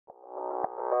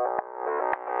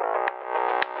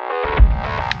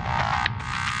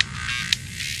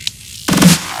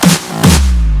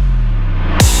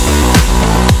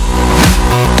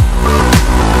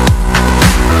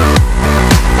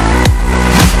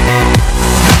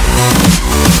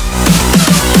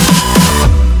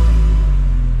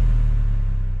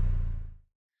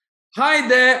Hi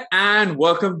there, and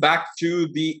welcome back to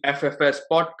the FFS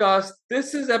podcast.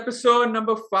 This is episode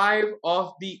number 5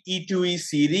 of the E2E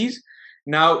series.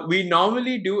 Now, we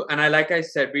normally do, and like I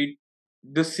said,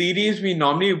 the series we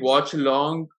normally watch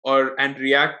along and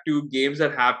react to games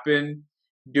that happen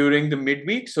during the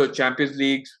midweek. So, Champions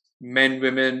Leagues, men,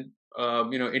 women,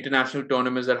 international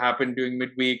tournaments that happen during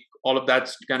midweek, all of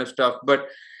that kind of stuff. But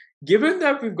given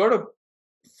that we've got a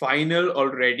final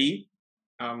already,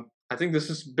 I think this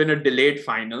has been a delayed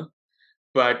final,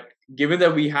 but given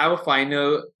that we have a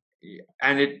final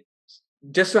and it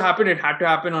just so happened it had to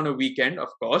happen on a weekend, of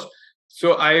course.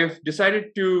 So I've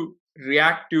decided to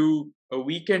react to a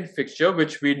weekend fixture,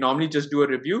 which we normally just do a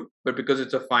review, but because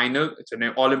it's a final, it's an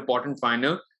all important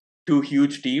final, two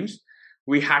huge teams,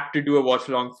 we had to do a watch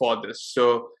along for this.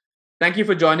 So thank you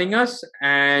for joining us.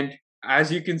 And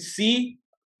as you can see,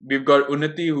 we've got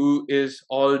Unnati, who is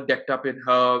all decked up in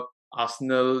her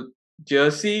Arsenal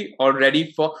jersey, all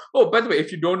ready for. Oh, by the way,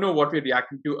 if you don't know what we're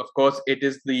reacting to, of course, it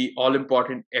is the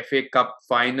all-important FA Cup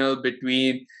final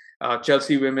between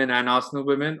Chelsea women and Arsenal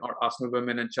women, or Arsenal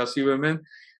women and Chelsea women.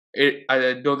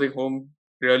 I don't think home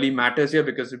really matters here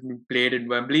because it's been played in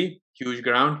Wembley, huge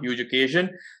ground, huge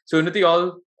occasion. So,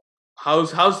 Unnati,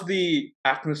 how's the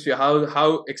atmosphere?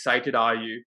 How excited are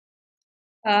you?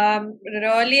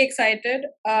 Really excited.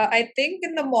 I think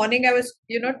in the morning I was,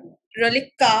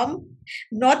 really calm,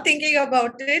 not thinking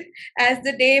about it. As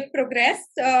the day progressed,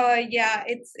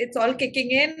 it's all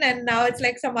kicking in, and now it's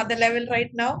like some other level right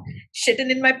now. Shitting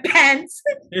in my pants.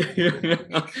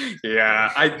 Yeah,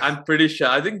 I'm pretty sure.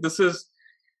 I think this is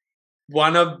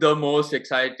one of the most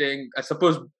exciting. I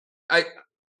suppose,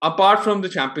 apart from the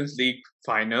Champions League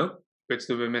final, which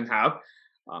the women have.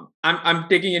 I'm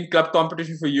taking in club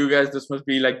competition for you guys. This must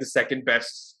be like the second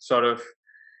best sort of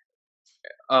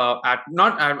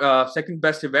second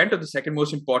best event or the second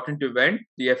most important event,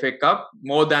 the FA Cup,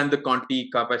 more than the Conti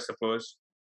Cup, I suppose.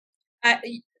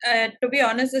 To be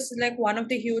honest, this is like one of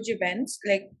the huge events.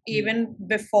 Like even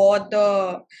before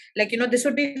this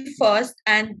would be first,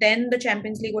 and then the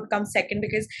Champions League would come second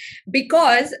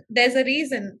because there's a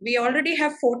reason. We already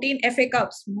have 14 FA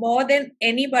Cups, more than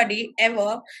anybody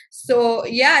ever. So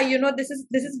yeah, this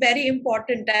is very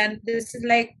important, and this is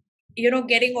like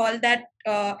getting all that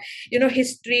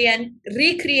history and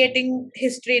recreating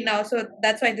history now. So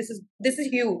that's why this is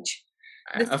huge.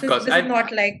 Of course, this is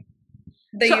not like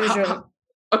the so usual.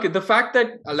 Okay, the fact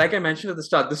that, like I mentioned at the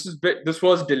start, this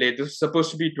was delayed. This was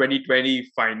supposed to be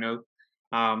 2020 final.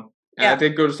 I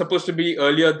think it was supposed to be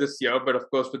earlier this year, but of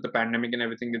course, with the pandemic and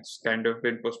everything, it's kind of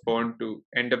been postponed to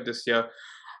end of this year.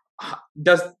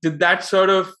 Did that sort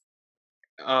of,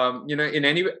 in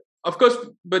any way? Of course,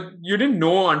 but you didn't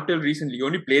know until recently. You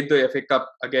only played the FA Cup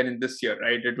again in this year,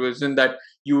 right? It wasn't that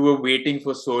you were waiting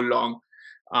for so long.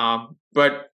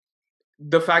 But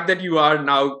the fact that you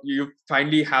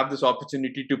finally have this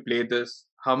opportunity to play this,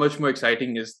 how much more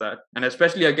exciting is that? And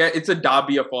especially, again, it's a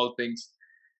derby of all things.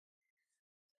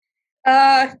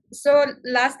 So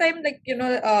last time,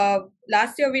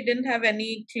 last year we didn't have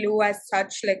any clue as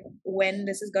such, like when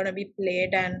this is gonna be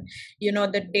played, and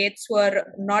the dates were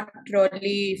not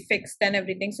really fixed and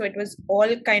everything. So it was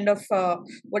all kind of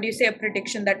what do you say, a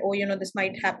prediction that this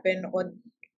might happen, or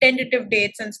tentative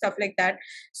dates and stuff like that.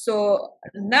 So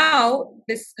now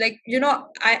this,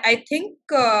 I think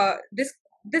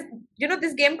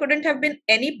this game couldn't have been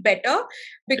any better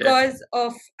because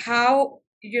of how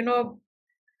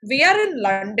we are in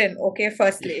London, okay,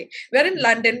 firstly. We're in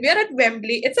London, we're at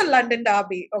Wembley, it's a London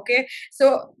derby, okay?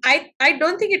 So I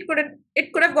don't think it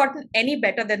could have gotten any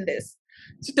better than this.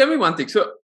 So tell me one thing.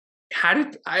 So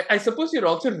I suppose you're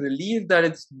also relieved that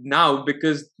it's now,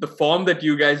 because the form that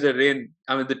you guys are in,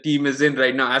 I mean, the team is in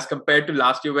right now, as compared to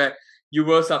last year where you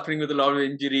were suffering with a lot of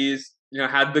injuries.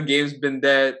 Had the games been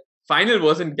there, final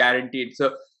wasn't guaranteed.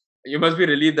 So you must be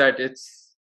relieved that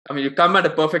you come at a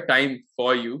perfect time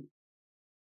for you.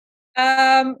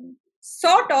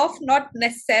 Sort of, not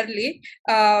necessarily.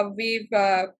 We've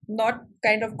not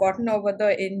kind of gotten over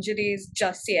the injuries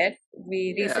just yet.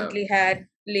 We recently had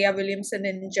Leah Williamson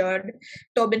injured.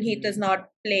 Tobin Heath is not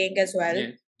playing as well.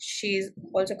 Yeah. She's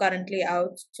also currently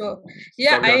out. So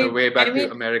yeah, on her way back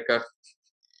to America.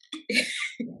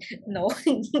 No.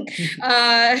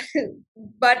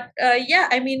 But yeah,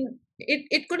 I mean,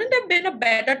 it couldn't have been a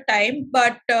better time,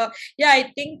 but yeah,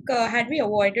 I think had we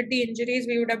avoided the injuries,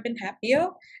 we would have been happier,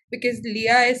 because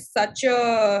Leah is such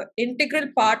a integral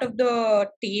part of the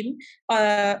team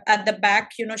at the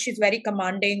back. She's very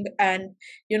commanding, and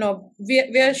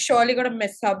we're surely gonna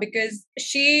miss her, because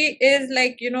she is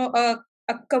like a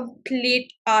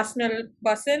complete Arsenal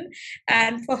person,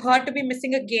 and for her to be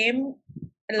missing a game,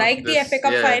 like the FA this,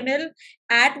 Cup final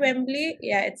at Wembley.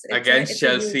 Yeah, against it's a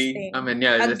huge Chelsea. thing. I mean,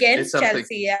 yeah, it's Against something.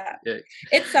 Chelsea, yeah. Yeah.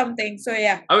 It's something. So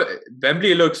yeah.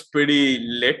 Wembley looks pretty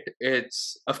lit.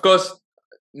 It's of course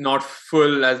not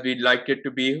full as we'd like it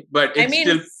to be, but it's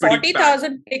still pretty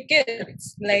 40,000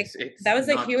 tickets. Like it's that was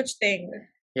a not, huge thing.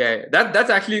 Yeah, that's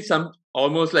actually some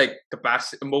almost like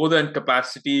capacity, more than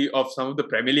capacity of some of the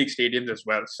Premier League stadiums as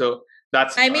well. So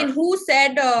that's. I mean, who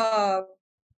said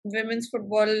women's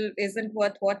football isn't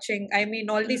worth watching? I mean,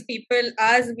 all these people,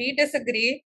 as we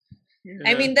disagree.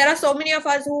 Yeah. I mean, there are so many of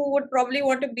us who would probably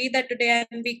want to be there today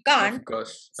and we can't. Of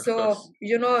course. So,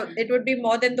 you know, it would be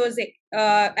more than those.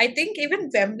 I think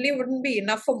even Wembley wouldn't be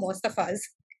enough for most of us.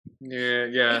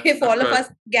 Yeah. If all of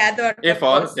us gathered. If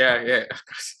all, yeah, of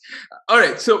course. All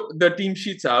right, so the team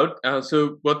sheet's out.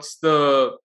 So what's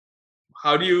the?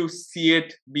 How do you see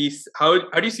it be? How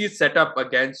do you see it set up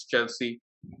against Chelsea?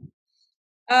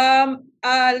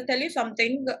 I'll tell you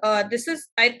something. This is,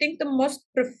 I think, the most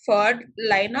preferred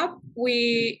lineup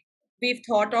we've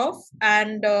thought of,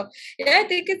 and yeah, I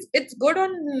think it's good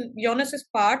on Jonas's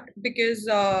part because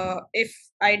if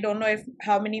I don't know if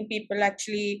how many people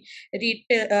actually read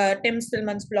Tim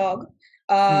Stillman's blog.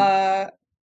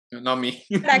 Not me.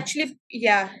 Actually,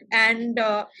 yeah, and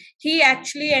he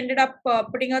actually ended up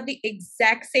putting out the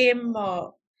exact same,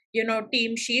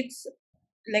 team sheets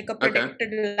like a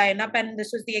predicted lineup, and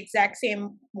this was the exact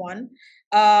same one.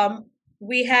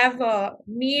 We have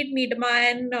Miedema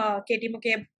and Katie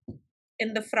McCabe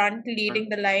in the front leading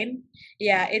the line.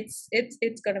 Yeah, it's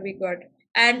gonna be good,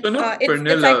 and so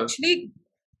it's actually.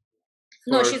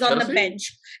 No, she's Chelsea? On the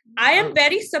bench. I am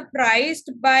very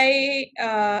surprised by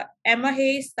Emma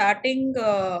Hayes starting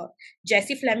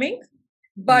Jessie Fleming.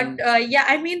 But yeah,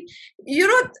 I mean,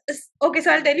 okay,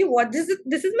 so I'll tell you what, this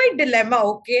is my dilemma,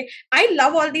 okay? I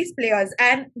love all these players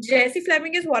and Jessie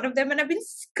Fleming is one of them, and I've been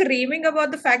screaming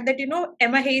about the fact that,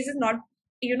 Emma Hayes is not,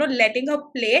 letting her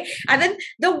play. And then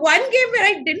the one game where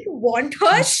I didn't want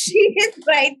her, she is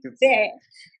right there.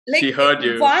 Like, she heard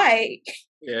you. Why?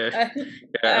 Yeah,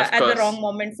 at the wrong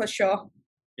moment for sure.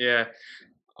 Yeah.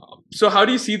 So how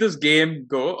do you see this game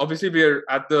go? Obviously, we're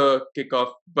at the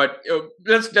kickoff, but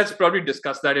let's probably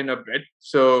discuss that in a bit.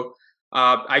 So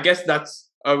I guess that's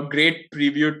a great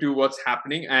preview to what's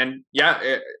happening, and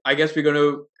yeah, I guess we're going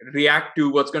to react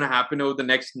to what's going to happen over the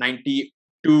next 90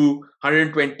 to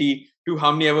 120 to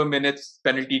how many ever minutes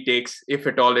penalty takes, if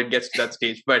at all it gets to that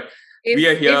stage. But we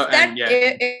are here,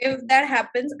 if that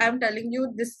happens, I'm telling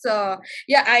you this. I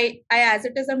as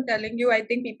it is, I'm telling you, I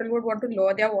think people would want to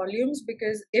lower their volumes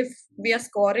because if we are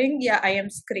scoring, I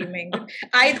am screaming.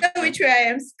 Either which way,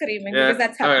 I am screaming because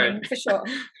that's happening for sure.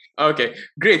 Okay,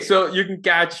 great. So you can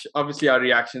catch obviously our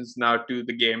reactions now to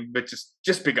the game, which is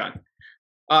just begun.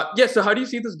 So how do you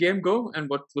see this game go, and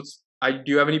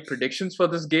do you have any predictions for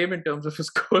this game in terms of a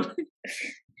score?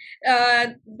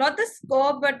 Not the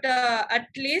score, but at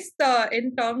least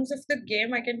in terms of the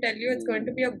game, I can tell you it's going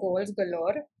to be a goals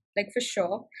galore, like for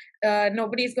sure.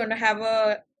 Nobody's going to have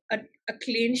a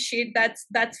clean sheet.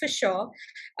 That's for sure.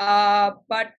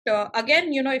 But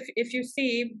again, if you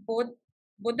see both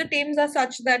the teams are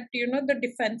such that the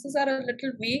defenses are a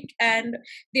little weak and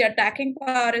the attacking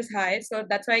power is high. So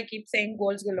that's why I keep saying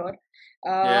goals galore.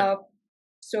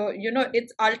 So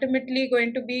it's ultimately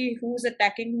going to be whose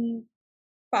attacking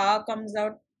power comes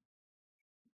out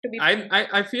to be.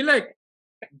 I feel like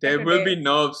there will be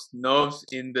nerves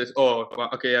in this. Oh,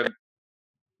 okay.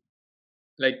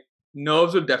 Like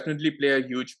nerves will definitely play a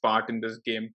huge part in this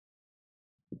game.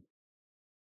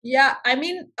 Yeah, I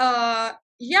mean,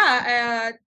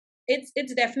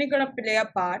 it's definitely going to play a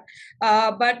part.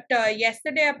 But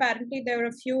yesterday, apparently, there were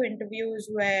a few interviews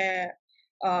where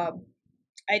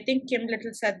I think Kim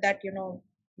Little said that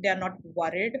they are not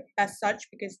worried as such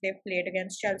because they've played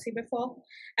against Chelsea before,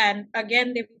 and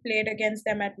again they've played against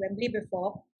them at Wembley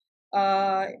before.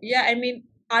 I mean,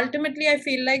 ultimately, I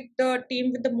feel like the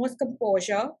team with the most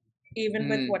composure, even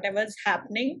with whatever's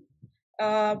happening,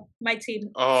 might see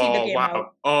the game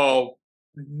out. Oh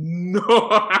no!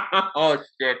 Oh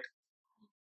shit!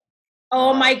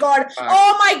 Oh my god!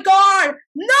 Oh my god!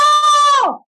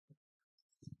 No!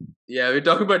 Yeah, we're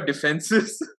talking about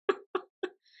defenses.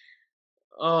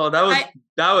 Oh, that was bad.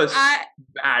 That was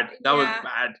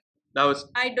bad. That was.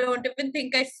 I don't even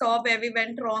think I saw where we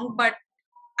went wrong, but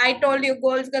I told you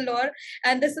goals galore,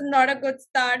 and this is not a good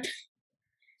start.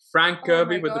 Frank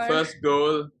Kirby with the first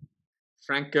goal.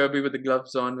 Frank Kirby with the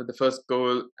gloves on with the first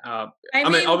goal. I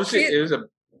mean, obviously it was a.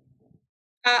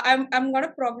 I'm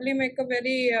gonna probably make a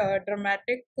very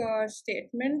dramatic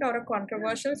statement or a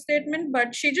controversial statement,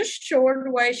 but she just showed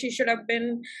why she should have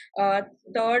been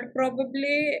third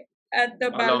probably. at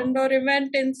the How Ballon long? d'Or event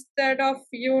instead of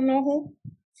you know who.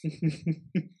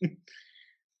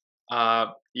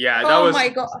 Yeah, that Oh was my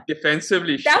god,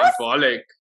 defensively that was shambolic.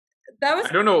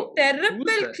 I don't know who's terrible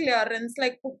that. clearance.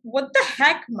 Like, what the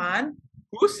heck, man?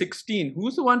 Who's 16?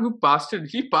 Who's the one who passed it?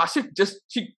 He passed it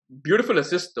beautiful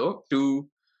assist though to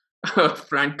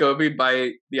Frank Kirby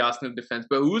by the Arsenal defense.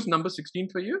 But who's number 16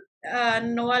 for you?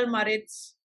 Noel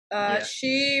Maritz. Yeah.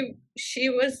 She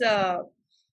was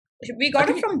we I got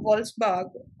her think from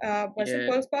Wolfsburg. Was it yeah.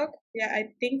 Wolfsburg? Yeah,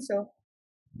 I think so.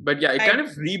 But yeah, it kind I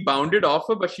of rebounded off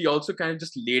her, but she also kind of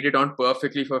just laid it on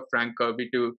perfectly for Frank Kirby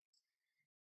to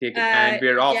take it. And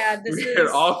we're off. yeah, this We're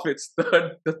is off. It's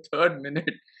the third minute.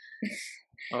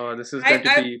 Oh, this is going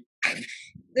to I be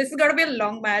this is gonna be a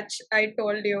long match. I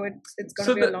told you it's gonna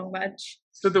so be a long match.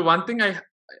 So the one thing I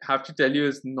have to tell you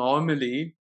is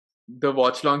normally the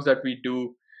watch longs that we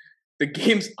do, the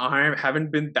games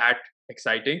haven't been that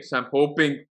exciting. So I'm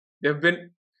hoping they've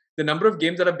been the number of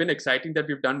games that have been exciting that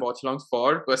we've done watch longs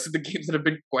for versus the games that have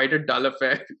been quite a dull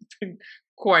affair. been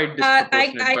quite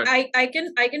disproportionate. I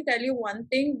can tell you one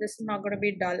thing. This is not going to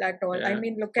be dull at all. Yeah, I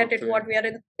mean, look at it. hopefully. What we are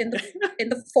in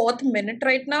the fourth minute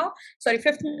right now. Sorry,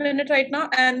 fifth minute right now,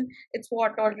 and it's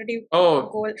what already a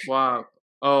goal. Wow!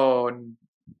 Oh,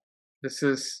 this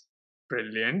is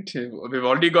brilliant. We've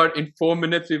already got in 4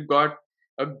 minutes. We've got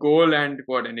a goal and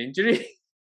what an injury.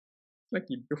 like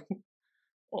you do.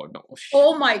 Oh no!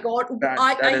 Oh my God!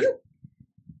 Are you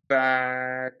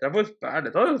bad? That was bad.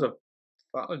 I thought it was a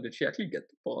foul. Did she actually get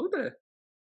the ball there?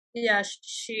 Yeah,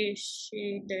 she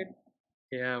did.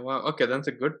 Yeah. Wow. Okay, that's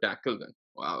a good tackle then.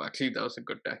 Wow. Actually, that was a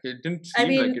good tackle. It didn't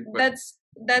seem like it. But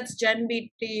that's Jen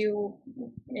BTU.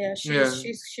 Yeah,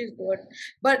 she's good.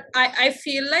 But I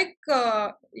feel like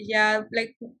yeah,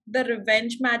 like the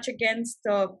revenge match against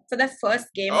for that first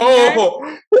game.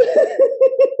 Oh.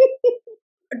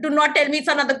 Do not tell me it's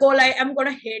another goal. I am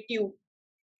gonna hate you.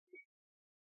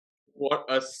 What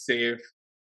a save!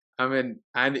 I mean,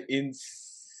 an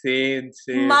insane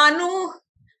save. Manu,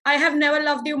 I have never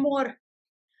loved you more.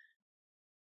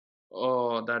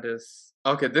 Oh, that is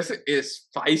okay. This is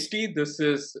feisty. This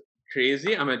is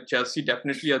crazy. I mean, Chelsea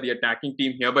definitely are the attacking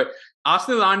team here, but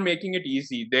Arsenal aren't making it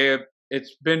easy.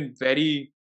 It's been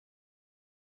very,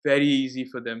 very easy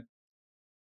for them.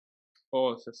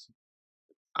 Oh,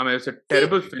 I mean, it's a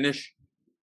terrible finish.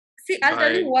 See, I'll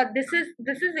tell you what. This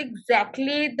is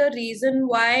exactly the reason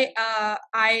why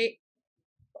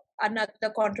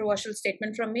another controversial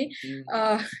statement from me.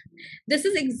 This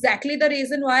is exactly the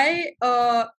reason why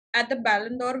at the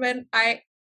Ballon d'Or when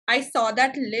I saw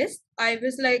that list, I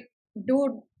was like,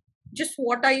 dude, just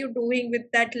what are you doing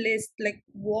with that list? Like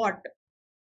what?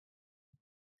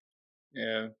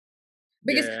 Yeah.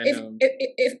 Because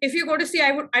if you go to see,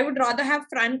 I would rather have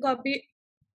Frank Kirby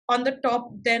on the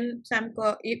top than Sam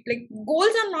Kerr. Like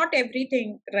goals are not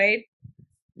everything, right?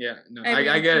 Yeah, no,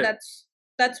 I get it.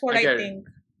 That's what I think.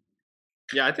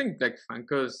 Yeah, I think like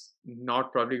Franco's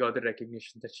not probably got the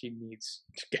recognition that she needs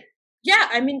to get. Yeah,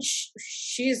 I mean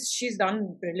she's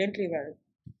done brilliantly well.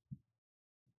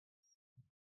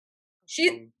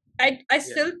 I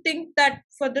still think that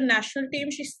for the national team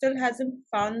she still hasn't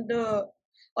found or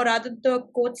rather the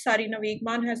coach Sarina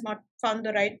Wiegman has not found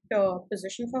the right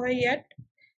position for her yet,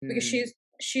 because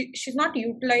she's not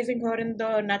utilizing her in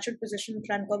the natural position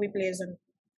Frank Kirby plays in.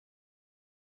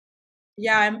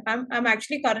 Yeah, I'm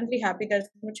actually currently happy there's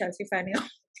no Chelsea fan here.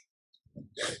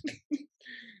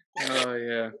 Oh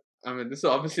yeah, I mean this is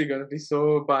obviously going to be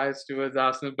so biased towards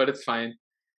Arsenal, but it's fine.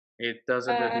 It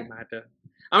doesn't really matter.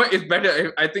 I mean, it's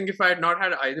better. I think if I had not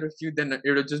had either of you, then it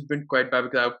would have just been quite bad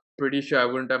because I'm pretty sure I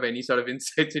wouldn't have any sort of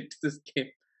insights into this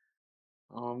game.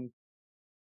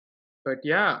 But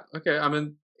yeah, okay. I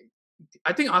mean,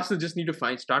 I think Arsenal just need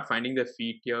to start finding their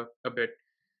feet here a bit.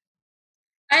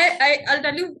 I'll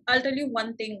tell you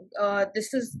one thing. This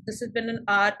has been an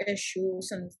art issue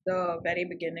since the very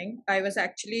beginning. I was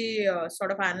actually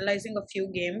sort of analyzing a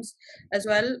few games as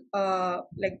well,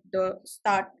 like the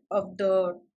start of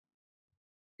the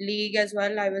league as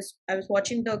well. I was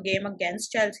watching the game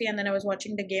against Chelsea, and then I was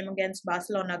watching the game against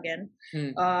Barcelona again.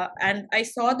 And I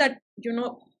saw that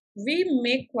we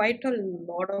make quite a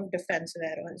lot of defensive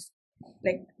errors.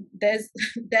 Like there's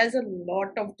a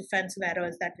lot of defensive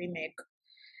errors that we make.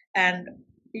 And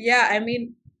yeah, I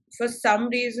mean, for some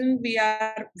reason we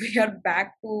are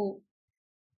back to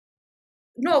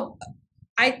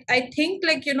I think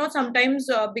like sometimes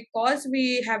because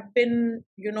we have been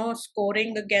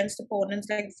scoring against opponents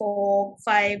like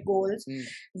 4-5 goals,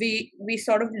 we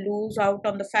sort of lose out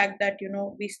on the fact that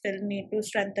we still need to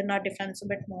strengthen our defense a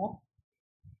bit more.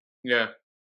 Yeah,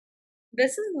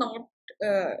 this is not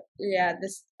yeah,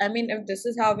 this. I mean, if this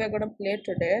is how we're gonna play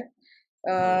today,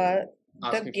 the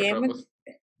Asking for game. trouble.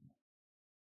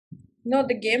 No,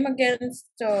 the game against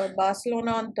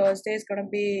Barcelona on Thursday is gonna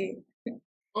be.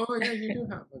 Oh yeah, you do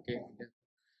have okay.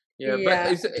 Yeah, but Yeah.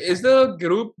 is the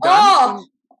group done Oh, from?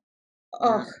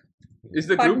 oh, Yeah. Is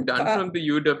the group pardon. done from the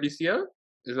UWCL?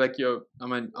 Is like your, I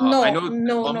mean, I No, know no,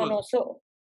 no, almost. no. So,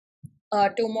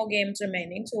 two more games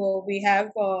remaining. So we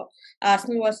have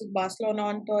Arsenal versus Barcelona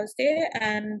on Thursday,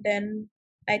 and then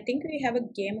I think we have a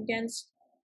game against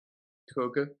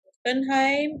Okay,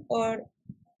 Hoffenheim, or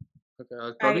okay,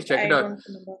 I'll probably check it I out. don't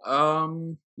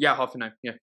remember. Yeah, Hoffenheim.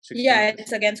 Yeah, 16th. Yeah,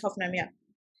 it's against Hoffenheim. Yeah.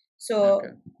 So Okay,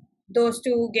 those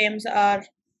two games are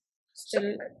so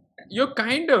still you're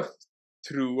kind of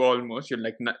through almost. You're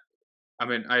like, I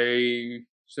mean,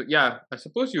 so yeah, I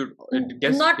suppose you. It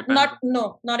guess depends.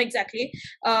 not exactly.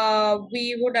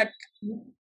 We would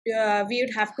we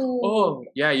would have to Oh,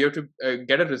 yeah, you have to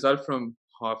get a result from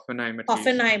Hoffenheim at least.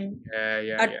 Hoffenheim Yeah,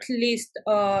 yeah, at yeah, least.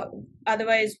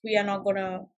 Otherwise, we are not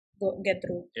gonna get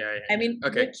through. yeah, I yeah, mean, yeah.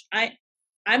 Okay. which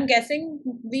I'm guessing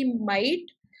we might.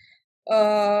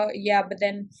 Yeah, but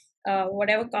then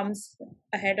whatever comes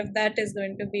ahead of that is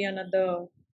going to be another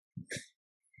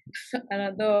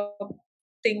another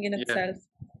thing in Yeah, itself.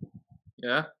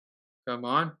 yeah. Come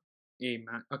on. Hey,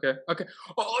 man. Okay, okay.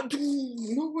 Oh, dude,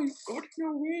 no, you got it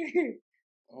away.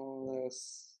 Oh,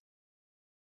 yes.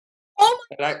 Oh,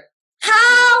 That, yeah,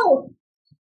 how?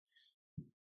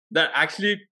 that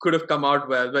actually could have come out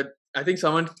well, but I think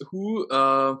someone who's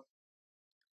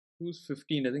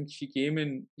 15, I think she came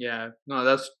in. Yeah, no,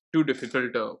 that's too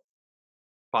difficult to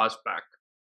pass back.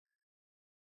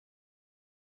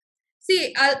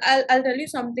 See, I'll tell you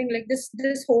something like this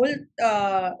whole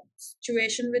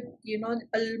situation with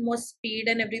almost speed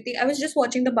and everything. I was just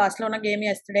watching the Barcelona game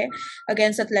yesterday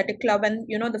against Athletic Club, and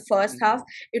the first Mm. half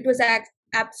it was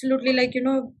absolutely like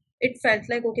it felt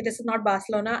like okay, this is not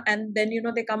Barcelona, and then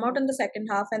they come out in the second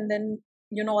half, and then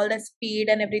all that speed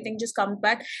and everything just comes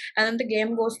back, and then the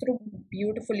game goes through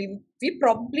beautifully. We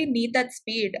probably need that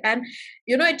speed, and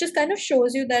it just kind of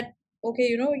shows you that okay,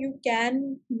 you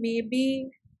can maybe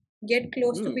get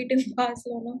close to Mm. beating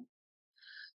Barcelona.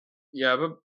 Yeah,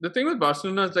 but the thing with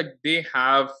Barcelona is like they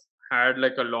have had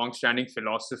like a long-standing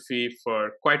philosophy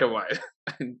for quite a while,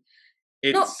 and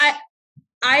No, it's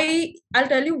I'll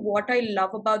tell you what I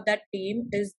love about that team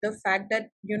is the fact that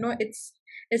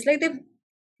it's like they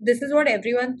this is what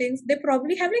everyone thinks. They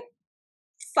probably have like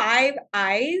five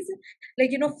eyes,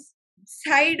 like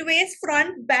sideways,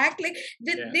 front, back. Like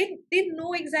yeah, they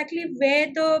know exactly where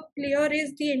the player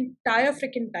is the entire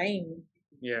freaking time.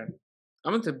 yeah. I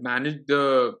mean, to manage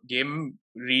the game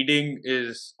reading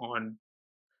is on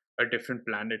a different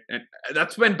planet, and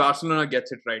that's when Barcelona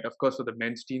gets it right. Of course, for the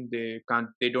men's team, they can't.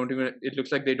 They don't even. It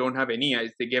looks like they don't have any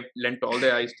eyes. They get lent all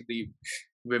their eyes to the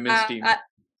women's Uh, team. I,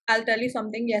 I'll tell you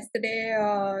something. Yesterday,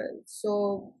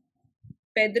 so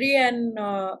Pedri and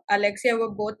Alexia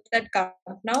were both at Camp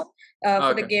Nou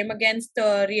for the Okay. game against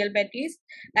Real Betis,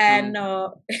 Hmm. and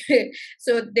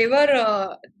so they were.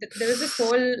 There was this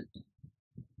whole.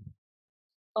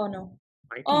 Oh no!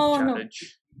 Mighty Oh no!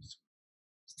 challenge.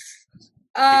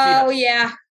 Quickly Oh has.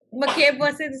 yeah, McCabe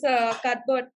versus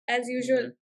Cuthbert as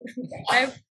usual. Yeah.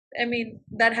 I I mean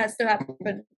that has to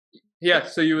happen. Yeah.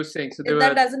 So you were saying. So they If that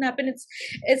were. doesn't happen,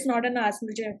 it's not an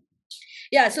Arsenal gym.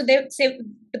 Yeah, so they say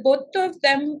both of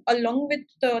them, along with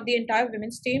the entire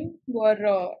women's team,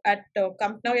 were at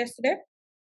Camp Nou yesterday.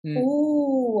 Hmm.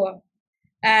 Ooh,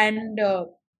 and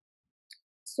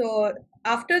so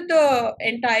after the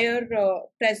entire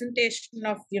presentation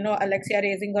of Alexia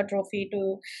raising her trophy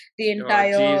to the Oh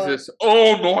entire, Jesus!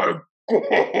 Oh my God!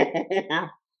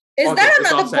 is Okay, that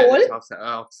it's another offside. goal? It's offside.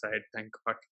 Offside. Thank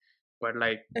God. But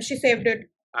like, She saved it.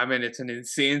 I mean, it's an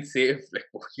insane save. Like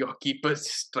your keeper's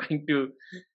just trying to.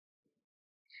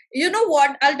 You know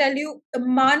what? I'll tell you,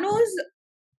 Manu's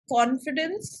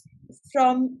confidence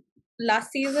from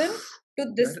last season to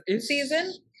this That season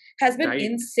is has been right.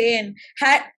 insane.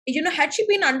 Had she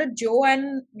been under Joe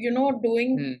and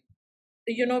doing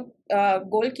Hmm.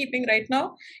 goalkeeping right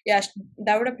now, yeah,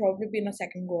 that would have probably been a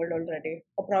second goal already,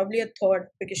 or probably a third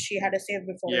because she had a save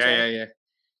before as Yeah, well. yeah, yeah.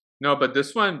 No, but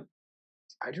this one,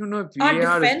 I don't know if Our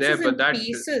VAR is defense there, is but in that,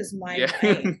 pieces, my yeah,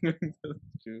 my. that's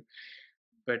true.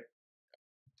 But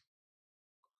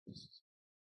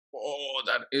oh,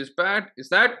 that is bad. Is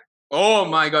that? Oh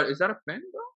my God, is that a pen?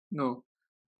 No.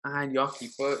 And your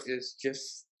keeper is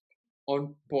just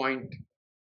on point.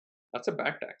 That's a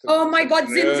bad tackle. Oh That's my a God,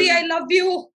 Zinzi, I really love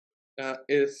you.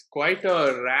 is quite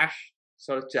a rash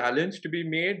sort of challenge to be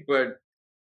made, but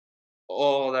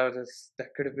oh, that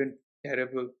could have been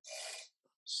terrible.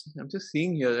 I'm just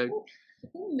seeing here. Like,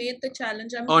 Who made the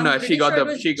challenge? oh I'm no, pretty sure it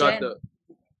was she got Jen. the.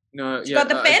 No, She yeah. got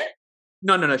the pen?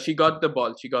 No. She got the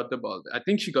ball. She got the ball. I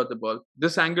think she got the ball.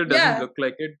 This angle doesn't Yeah. look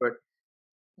like it, but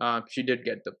she did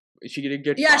get the. She did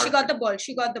get. Yeah, she got the ball.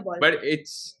 She got the ball. But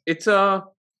it's a.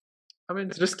 I mean,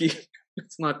 it's risky.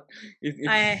 It's not. It's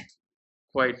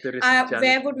quite the risky challenge.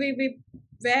 Where would we be?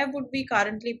 Where would we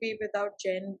currently be without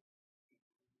Jen?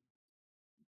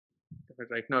 But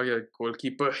right now, your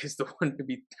goalkeeper is the one to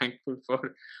be thankful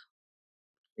for.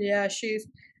 Yeah, she's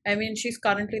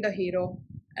currently the hero.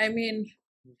 I mean,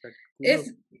 if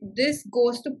this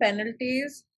goes to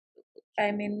penalties,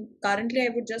 I mean, currently I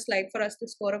would just like for us to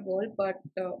score a goal, but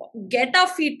get our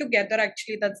feet together.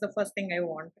 Actually, that's the first thing I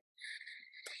want.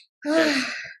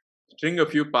 Yes. String a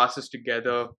few passes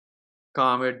together,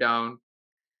 calm it down.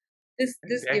 This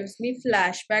gives me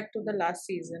flashback to the last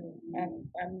season.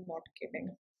 I'm not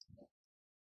kidding.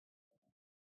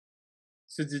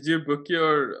 So did you book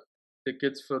your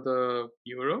tickets for the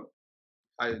Euro?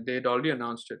 They'd already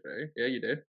announced it, right? Yeah, you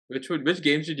did. Which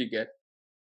games did you get?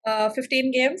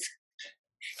 15 games.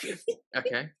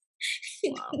 Okay.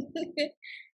 Wow.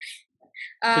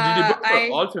 So did you book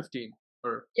for all 15?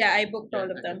 Or yeah, I booked all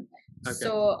of them. Okay.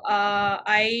 So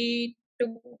I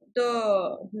took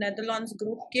the Netherlands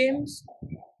group games.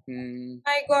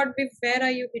 My God, where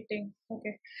are you hitting?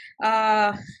 Okay.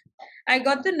 I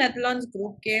got the Netherlands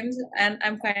group games, and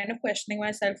I'm kind of questioning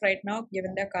myself right now,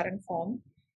 given their current form.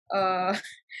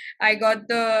 I got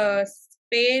the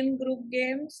Spain group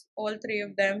games, all three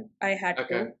of them. I had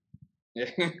to.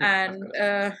 And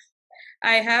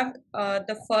I have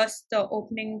the first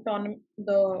opening tournament,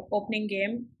 the opening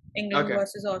game, England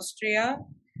versus Austria,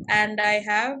 and I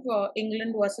have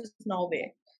England versus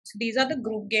Norway. So these are the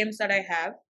group games that I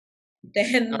have.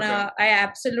 Then I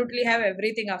absolutely have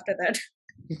everything after that.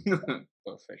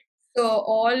 Perfect. So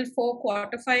all 4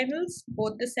 quarterfinals,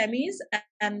 both the semis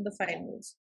and the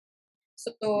finals.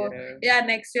 So yeah,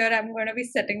 next year I'm going to be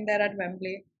sitting there at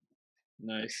Wembley.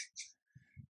 Nice.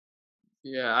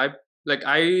 Yeah, I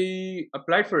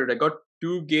applied for it. I got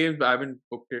 2 games, but I haven't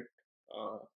booked it.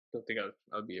 Don't think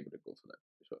I'll be able to go for that.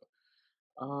 So,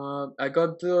 I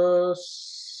got the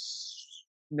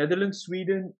Netherlands,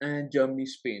 Sweden, and Germany,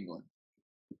 Spain one.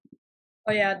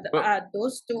 Oh yeah,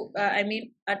 those 2. I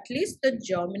mean, at least the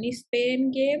Germany Spain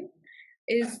game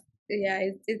is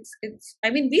it's.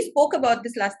 I mean, we spoke about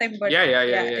this last time, but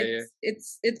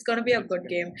it's gonna be a good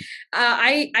game.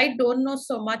 I don't know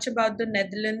so much about the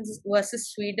Netherlands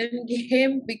versus Sweden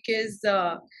game because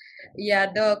the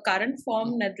current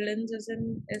form Netherlands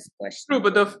is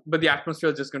questionable. True, but the atmosphere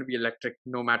is just gonna be electric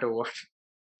no matter what.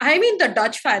 I mean, the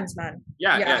Dutch fans, man.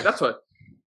 Yeah, that's what.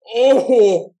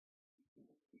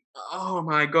 Oh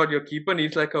my God, your keeper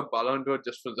needs like a Ballon d'Or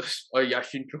just for this, or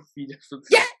Yashin Trophy just for this.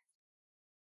 Yeah.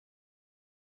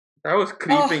 That was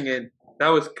creeping in. That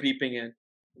was creeping in.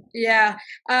 Yeah,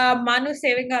 Manu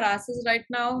saving our asses right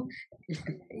now.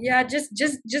 Yeah, just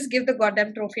give the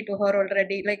goddamn trophy to her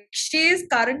already. Like, she is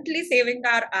currently saving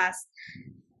our ass.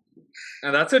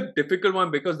 And that's a difficult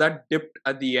one because that dipped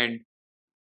at the end.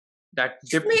 That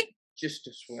dipped just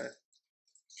to swear.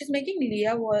 She's making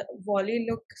Leah volley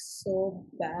look so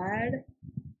bad.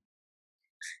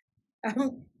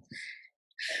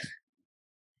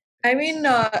 I mean,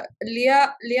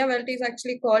 Leah Welty is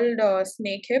actually called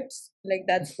Snake Hips. Like,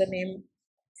 that's the name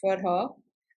for her.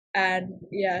 And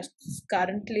yeah,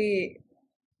 currently,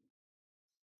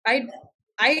 I'm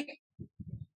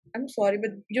sorry,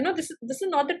 but this is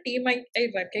not the team I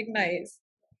recognize.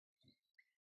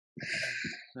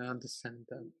 I understand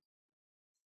that.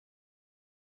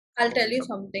 I'll tell you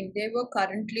something. They were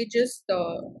currently just,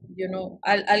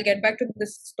 I'll get back to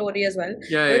this story as well.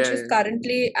 Which is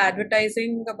currently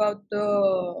advertising about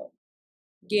the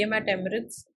game at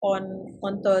Emirates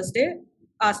on Thursday,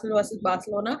 Arsenal versus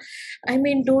Barcelona. I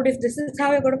mean, dude, if this is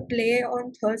how you're going to play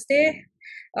on Thursday,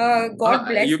 God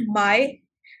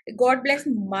bless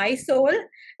my soul,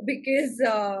 because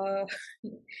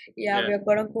we're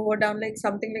going to go down like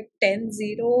something like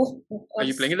 10-0. Are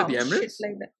you playing it at the Emirates? Shit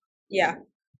like that. Yeah.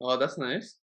 Oh, that's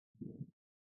nice.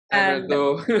 And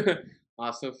though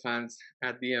Arsenal fans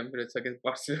at the Emirates against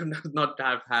Barcelona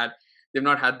they've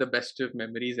not had the best of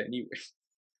memories anyway.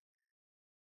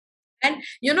 And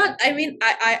I mean,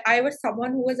 I was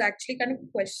someone who was actually kind of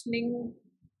questioning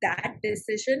that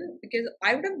decision, because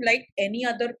I would have liked any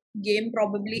other game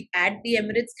probably at the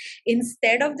Emirates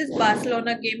instead of this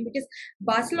Barcelona game, because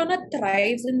Barcelona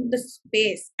thrives in the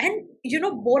space, and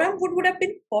Boram would have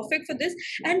been perfect for this,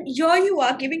 and here you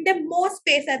are giving them more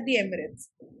space at the Emirates.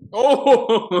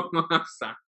 Oh,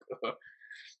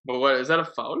 But what is that a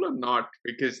foul or not?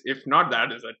 Because if not,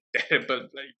 that is a terrible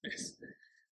miss.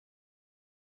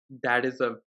 That is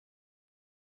a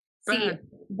See, bad.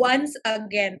 once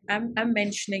again, I'm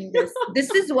mentioning this. This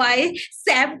is why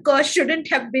Sam Kerr shouldn't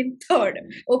have been third.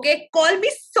 Okay, call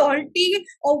me salty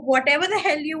or whatever the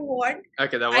hell you want.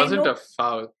 Okay, that I wasn't know. a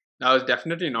foul. That was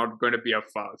definitely not going to be a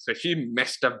foul. So she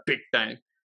messed up big time.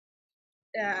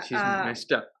 She's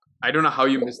messed up. I don't know how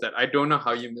you missed that. I don't know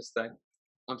how you missed that.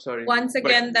 I'm sorry. Once But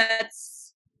again,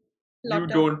 that's you lot of.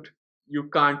 don't, you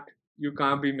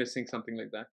can't be missing something like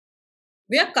that.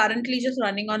 We are currently just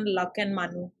running on luck and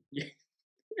Manu. Yeah,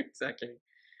 exactly.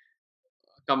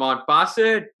 Come on, pass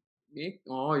it.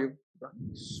 Oh, you're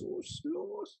running so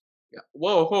slow. Yeah.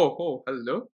 Whoa, ho, ho.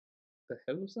 Hello. The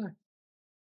hell was that?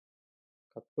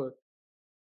 Cuthbert.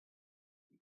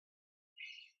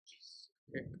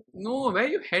 No, where are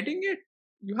you heading it?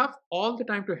 You have all the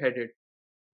time to head it.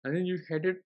 And then you head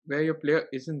it where your player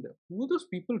isn't there. Who are those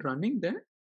people running there?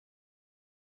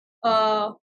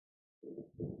 Uh,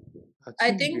 That I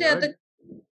seems think they're weird.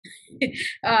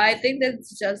 I think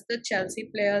that's just the Chelsea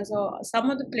players or some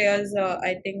of the players.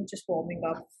 I think just warming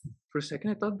up. For a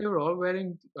second, I thought they were all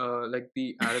wearing like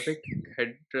the Arabic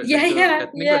head, Yeah, like the yeah,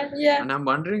 ethnic yeah, wear. yeah. And I'm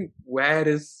wondering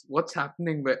what's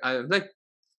happening. Where I was like,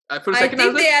 for a I second, I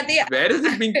was think they like, are the. where is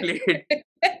it being played?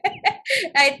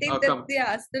 I Oh, think that's the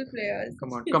Arsenal players.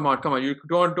 come on! You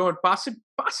don't pass it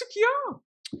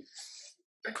here.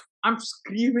 I'm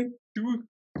screaming too,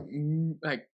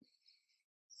 like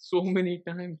so many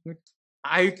times. Like,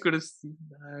 I could have seen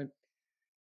that.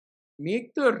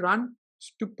 Make the run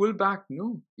to pull back.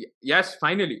 No. Yes,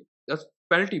 finally. That's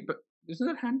penalty. But isn't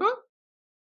that handball?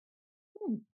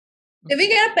 Hmm. Did we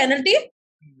get a penalty?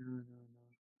 No.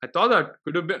 I thought that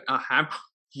could have been a hand.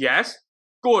 Yes.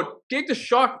 Go. Take the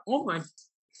shot. Oh my.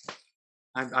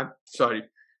 I'm sorry.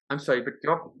 I'm sorry, but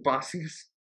your passing is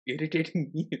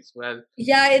irritating me as well.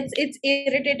 Yeah, it's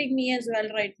irritating me as well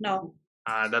right now.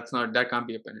 That can't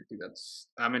be a penalty.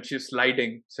 I mean, she's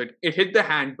sliding. So it hit the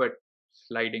hand, but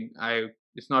sliding.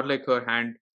 It's not like her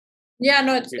hand. Yeah,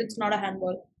 no, it's not a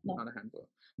handball. No. Not a handball.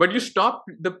 But you stop.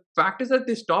 The fact is that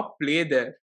they stop play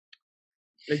there.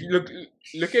 Like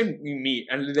look at me,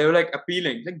 and they were like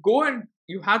appealing. Like go and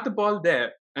you had the ball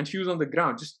there, and she was on the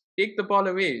ground. Just take the ball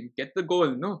away, get the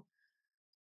goal. No.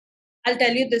 I'll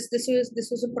tell you this. This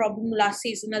was a problem last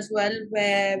season as well,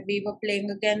 where we were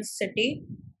playing against City,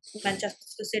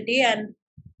 Manchester City, and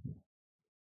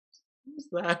Who's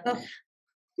that?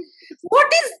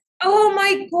 what is? Oh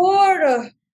my god!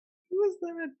 Who's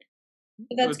that?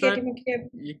 That's Katie McCabe.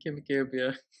 McCabe,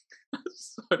 yeah.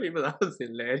 Sorry, but that was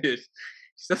hilarious.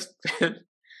 She just fell.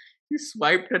 He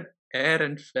swiped at air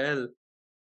and fell.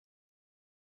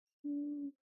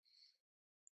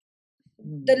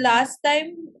 The last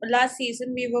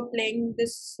season, we were playing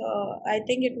this. I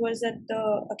think it was at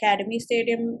the Academy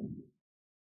Stadium.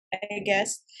 I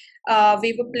guess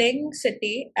we were playing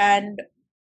City, and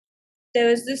there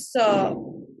was this.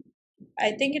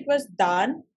 I think it was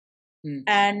Dan,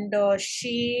 and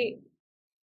she.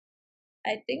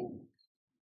 I think.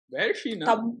 Where is she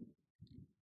now?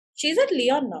 She's at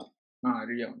Lyon now.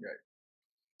 Lyon, right.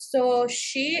 So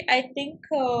she, I think,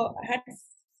 had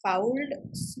fouled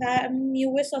Sam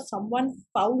Lewis or someone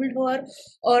fouled her,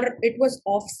 or it was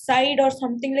offside or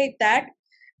something like that.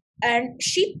 And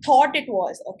she thought it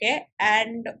was okay,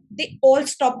 and they all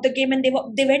stopped the game and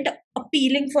they went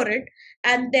appealing for it,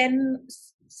 and then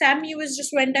Sam Lewis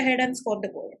just went ahead and scored the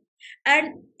goal,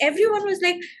 and everyone was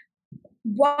like,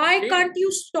 "Why can't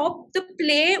you stop the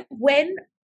play when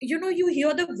you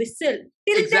hear the whistle?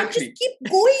 Till then, just keep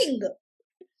going."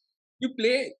 You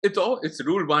play. It's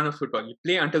rule one of football. You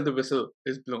play until the whistle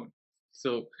is blown.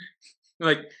 So,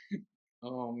 like,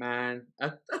 oh man,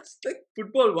 that's like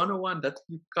football 101. That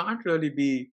you can't really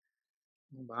be.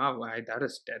 Wow, that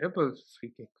is terrible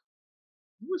free kick.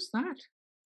 Who was that?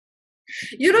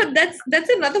 That's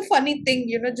another funny thing.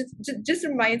 Just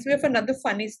reminds me of another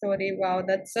funny story. Wow,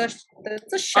 that's a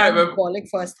shambolic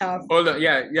first half. Hold on,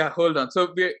 yeah, hold on.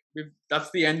 So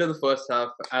that's the end of the first half.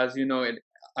 As you know,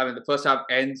 the first half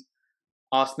ends.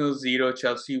 Arsenal 0,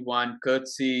 Chelsea 1,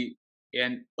 courtesy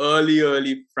an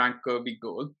early Frank Kirby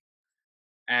goal.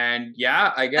 And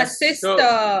yeah, I guess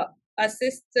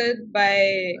assisted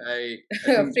by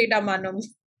Frida Manum.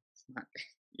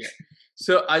 Yeah.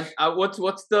 So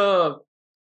what's the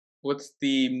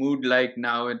mood like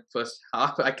now in first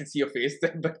half? I can see your face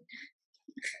there, but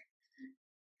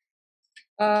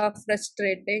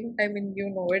frustrating. I mean, you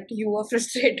know it. You were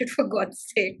frustrated, for God's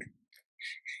sake.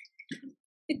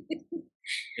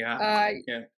 Yeah.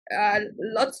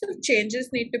 Lots of changes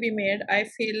need to be made. I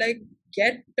feel like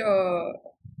get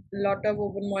lot of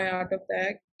Ubenmoy out of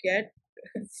there. Get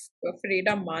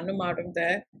Frida Manum out of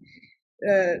there.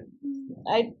 Uh,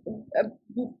 I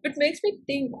it makes me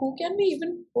think, who can we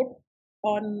even put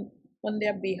on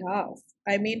their behalf?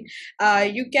 I mean,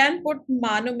 you can put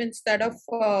Manum instead of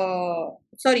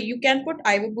sorry, you can put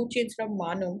Iwabuchi instead of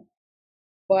Manum,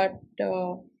 but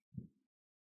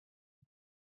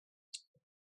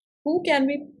who can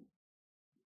we?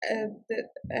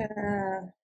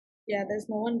 The, yeah, there's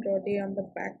no one really on the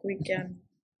back we can.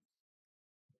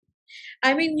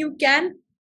 I mean, you can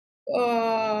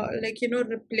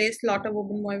replace Lotta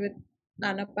Obermoy with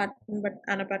Anna Patton, but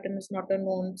Anna Patton is not a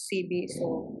known CB,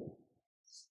 so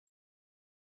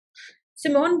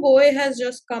Simone Boy has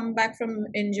just come back from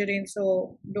injury,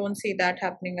 so don't see that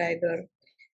happening either.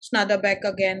 Schnatterbeck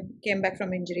again came back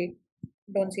from injury.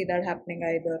 Don't see that happening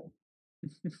either.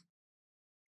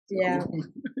 Yeah.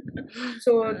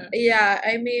 So yeah,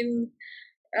 I mean,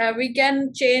 we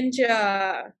can change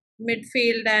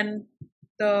midfield and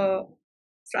the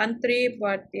front three,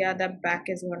 but yeah, the back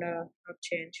is gonna not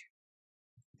change.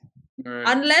 Right.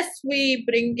 Unless we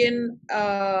bring in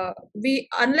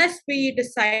unless we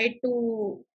decide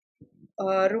to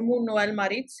remove Noel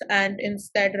Maritz and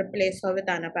instead replace her with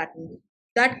Anna Patton.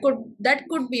 That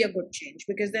could be a good change,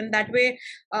 because then that way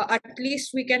at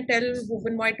least we can tell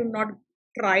Bubenmoy to not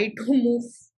try to move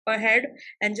ahead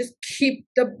and just keep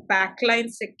the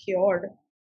backline secured.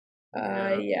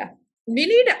 Yeah. We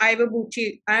need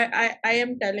Iwabuchi. I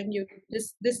am telling you,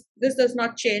 this does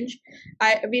not change.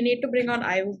 We need to bring on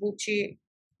Iwabuchi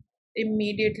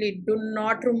immediately. Do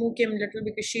not remove Kim Little,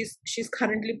 because she's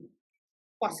currently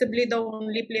possibly the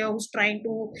only player who's trying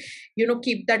to,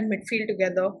 keep that midfield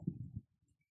together.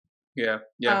 Yeah.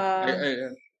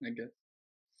 I guess.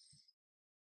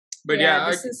 But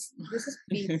this is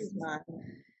pieces, man.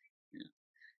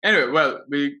 Anyway, well,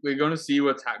 we're going to see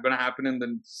what's going to happen in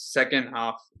the second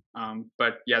half.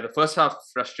 But yeah, the first half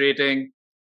frustrating.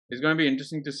 It's going to be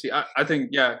interesting to see. I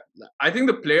think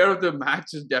the player of the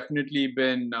match has definitely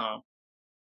been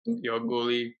your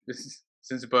goalie,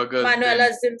 Zinsberger. Manuela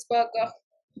Zinsberger.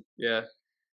 Yeah,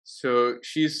 so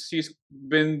she's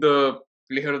been the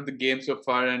player of the game so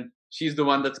far, and she's the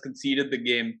one that's conceded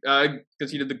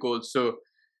the goal. So,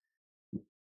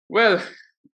 well,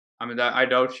 I mean, I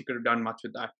doubt she could have done much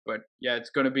with that. But yeah, it's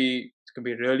gonna be a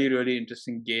really, really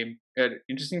interesting game.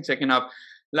 Interesting second half.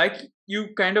 Like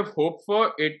you kind of hope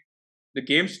for it. The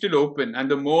game's still open, and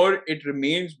the more it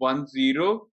remains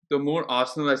 1-0, the more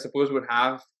Arsenal, I suppose, would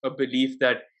have a belief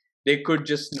that they could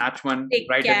just snatch one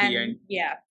at the end.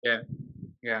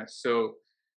 Yeah. So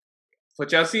for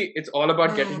Chelsea, it's all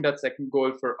about getting that second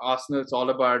goal. For Arsenal, it's all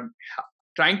about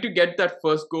trying to get that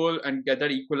first goal and get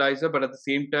that equalizer. But at the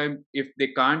same time, if they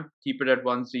can't, keep it at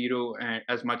 1-0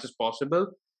 as much as possible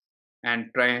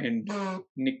and try and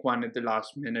nick one at the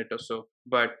last minute or so.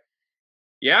 But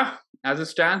yeah, as it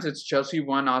stands, it's Chelsea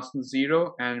 1, Arsenal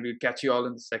 0, and we'll catch you all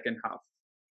in the second half.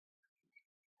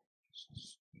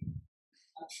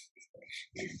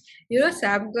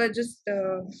 Samka just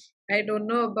I don't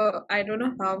know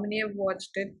how many have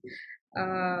watched it.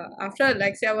 After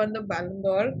Alexia won the Ballon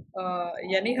d'Or,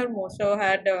 Yanni Hermoso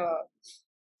had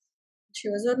she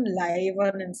was on live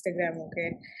on Instagram,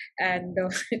 okay, and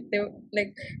they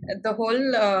like the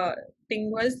whole thing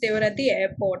was they were at the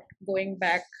airport going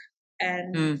back,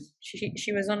 and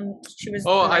she was I live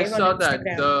saw on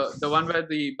Instagram. that the one where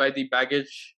by the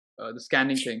baggage the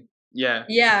scanning thing.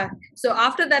 Yeah. So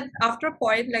after a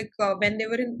point, like when they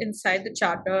were inside the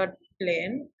chartered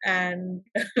plane, and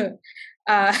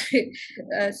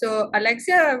so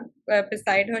Alexia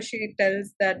beside her, she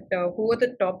tells that who were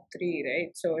the top three,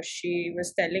 right? So she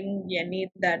was telling Yenny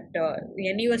that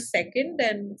Yenny was second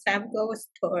and Sam Kerr was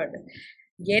third.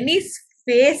 Yenny's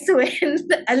face when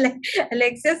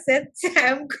Alexia said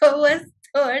Sam Kerr was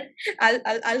third.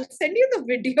 I'll send you the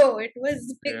video. It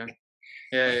was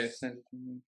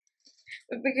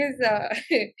because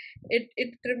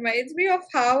it reminds me of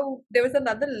how there was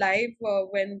another live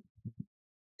when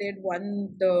they'd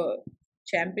won the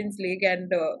Champions League,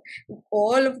 and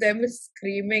all of them were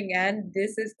screaming, and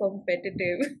this is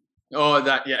competitive. Oh,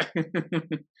 that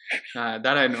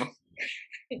that I know.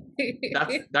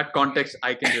 That context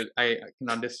I can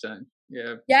understand.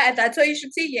 Yeah, that's why you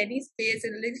should see Yenny's face.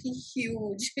 It looks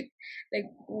huge. Like,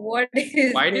 what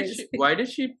is why did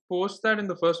she post that in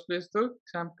the first place though,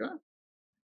 Samka?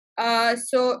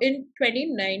 So in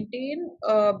 2019,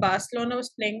 Barcelona was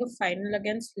playing a final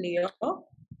against Lyon. Oh,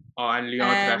 and Lyon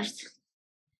crashed.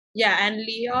 Yeah, and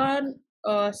Lyon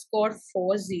scored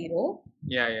 4-0.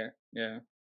 Yeah.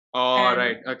 Oh,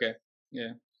 right. Okay.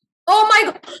 Yeah. Oh my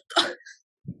God!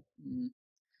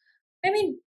 I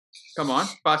mean, Come on,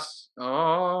 pass.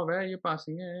 Oh, where are you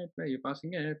passing it? Where are you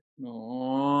passing it?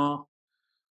 No.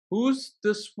 Who's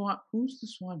this one? Who's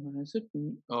this one, man? Is it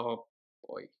me? Oh,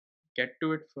 boy. Get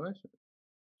to it first.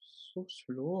 So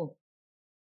slow.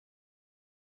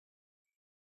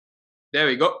 There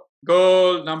we go.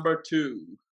 Goal number 2.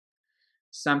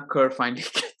 Sam Kerr finally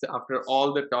gets, after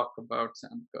all the talk about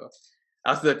Sam Kerr.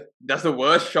 That's the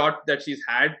worst shot that she's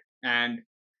had, and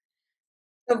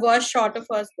The worst shot of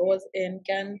hers goes in.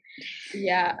 Can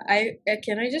I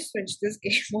just switch this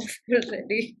game off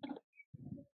already?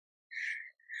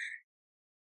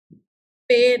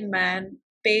 Pain, man,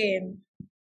 pain.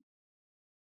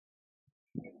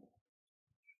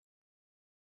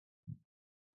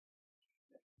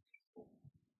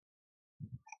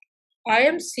 I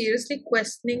am seriously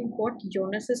questioning what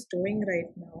Jonas is doing right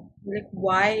now. Like,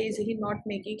 why is he not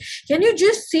making? Can you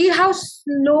just see how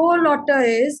slow Lotta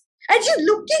is? And she's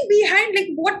looking behind. Like,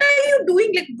 what are you doing?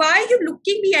 Like, why are you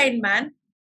looking behind, man?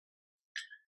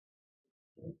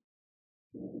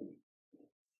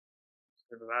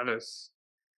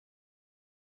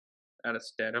 that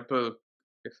is terrible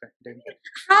defending.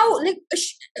 How? Like,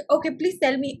 okay, please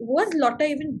tell me, was Lotta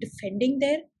even defending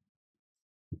there?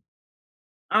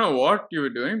 I don't know what you were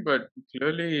doing, but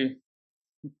clearly.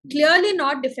 Clearly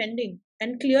not defending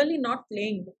and clearly not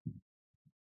playing.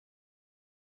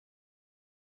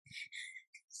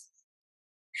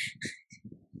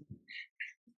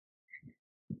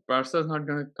 Barca's not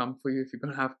going to come for you if you're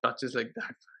going to have touches like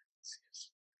that.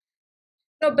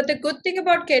 No, but the good thing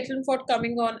about Caitlin Ford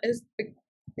coming on is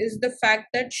the fact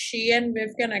that she and Viv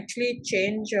can actually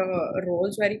change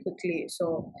roles very quickly.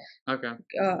 So, Okay.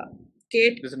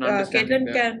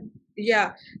 Caitlin can,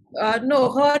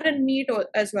 no, her and me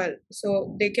as well.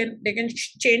 So they can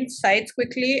change sides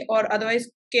quickly, or otherwise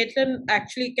Caitlin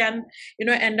actually can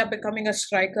end up becoming a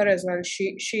striker as well.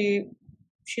 She's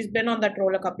been on that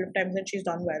role a couple of times and she's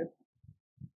done well.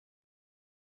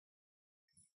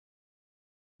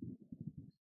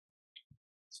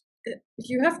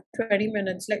 You have 20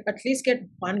 minutes. Like, at least get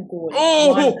one goal.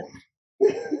 Oh!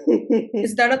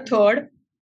 Is that a third?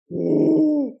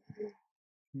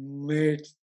 Mate,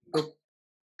 the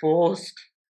post.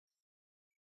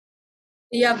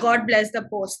 Yeah, God bless the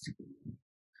post.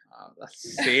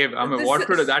 That's save. I mean,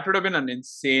 that would have been an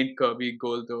insane Kirby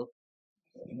goal, though.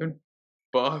 Been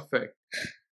perfect.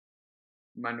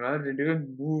 Manuel didn't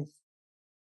even move.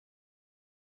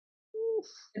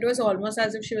 It was almost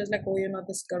as if she was like, "Oh,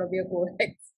 this is gotta be a goal."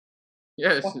 Like,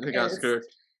 yes, like, screw it.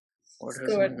 What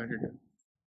else am I going to do?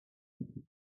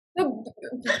 No,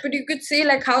 but you could see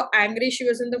like how angry she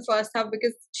was in the first half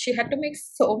because she had to make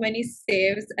so many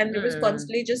saves, and it was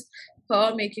constantly just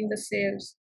her making the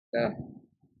saves.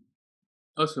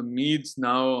 Oh, so Mead's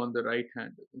now on the right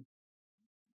hand.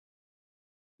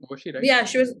 Was she right? Yeah,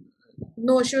 she was.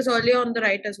 No, she was earlier on the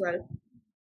right as well.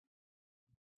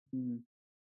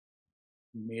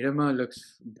 Medama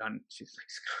looks done. She's like,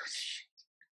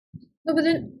 no, but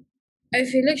then I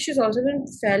feel like she's also been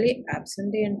fairly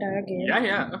absent the entire game.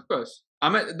 Yeah, of course. I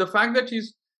mean, the fact that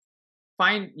she's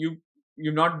fine, you've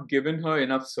not given her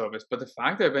enough service, but the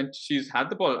fact that when she's had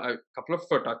the ball, a couple of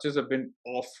her touches have been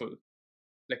awful,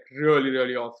 like really,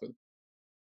 really awful.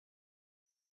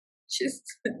 She's.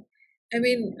 I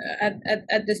mean,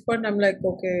 at this point, I'm like,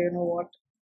 okay, you know what?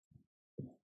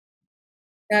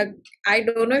 I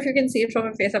don't know if you can see it from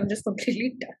my face. I'm just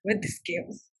completely done with this game.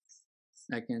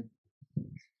 I can.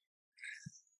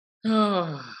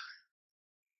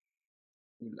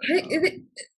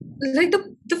 Like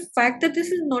the fact that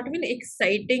this is not even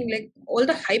exciting, like all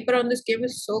the hype around this game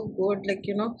is so good, like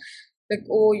like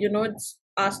it's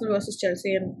Arsenal versus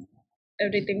Chelsea and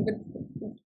everything, but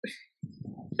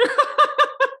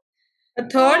a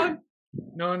third.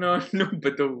 No,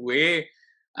 but the way,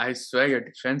 I swear your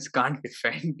defense can't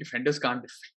defend. Defenders can't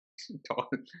defend at all.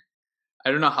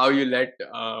 I don't know how you let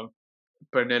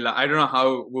Pernilla. I don't know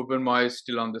how Wubben is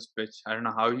still on this pitch. I don't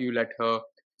know how you let her.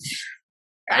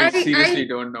 I seriously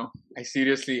don't know.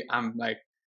 I'm like.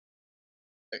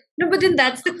 No, but then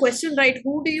that's the question, right?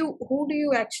 Who do you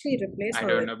actually replace her? I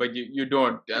don't know, but you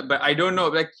don't. But I don't know.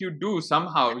 Like you do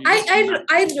somehow.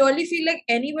 I really feel like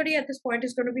anybody at this point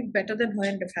is going to be better than her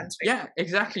in defense. Right? Yeah,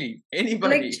 exactly.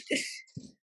 Anybody.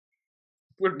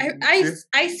 Like,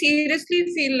 I seriously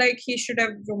feel like he should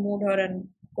have removed her and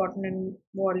gotten in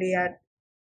Wally at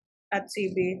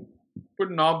CB.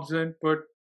 Put knobs in. Put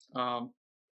Belty.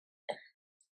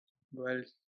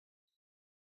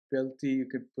 You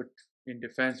could put in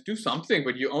defense. Do something.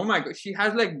 But oh my god, she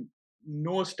has like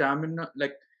no stamina.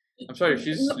 Like I'm sorry,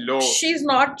 she's slow. She's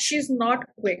not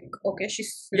quick. Okay,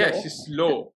 she's slow. Yeah, she's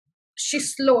slow.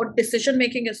 she's slow. Decision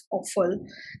making is awful.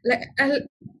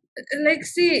 Like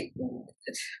see,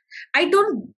 I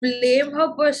don't blame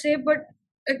her per se, but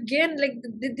again, like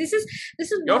this is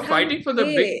You're not how you fighting for the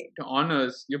big play.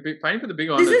 honors. Fighting for the big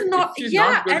This honors. is If not, she's yeah,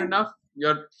 not good enough,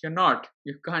 you're not.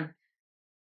 You can't.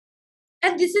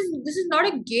 and this is not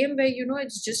a game where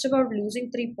it's just about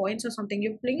losing 3 points or something.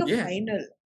 You're playing a Yeah, final.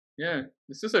 yeah.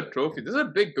 This is a trophy. This is a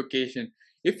big occasion.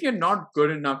 If you're not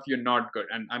good enough, you're not good.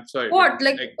 And I'm sorry, but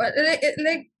What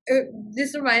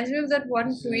this reminds me of that one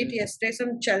tweet yesterday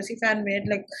some Chelsea fan made,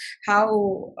 like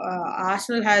how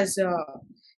Arsenal has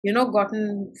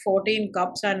gotten 14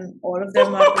 cups and all of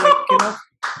them are like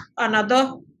another.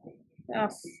 Uh,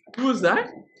 who was that?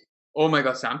 Oh my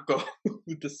God, Samko.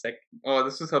 The second. Oh,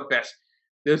 this was her best.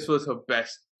 This was her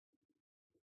best.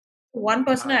 One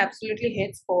person I absolutely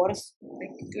hate scores.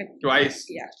 Like Twice.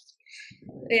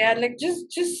 yeah, like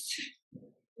just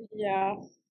yeah.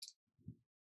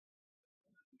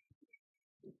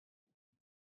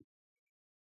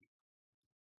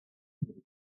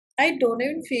 I don't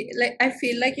even feel like, I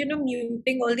feel like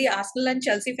muting all the Arsenal and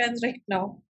Chelsea fans right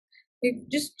now. Like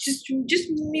just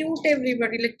mute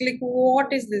everybody. Like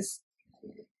what is this?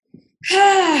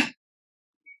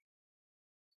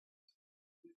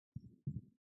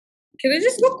 Can I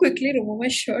just go quickly remove my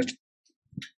shirt?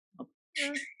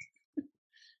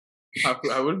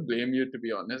 I wouldn't blame you, to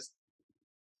be honest.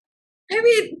 I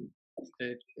mean,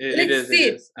 It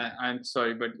is. I'm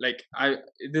sorry, but like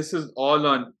this is all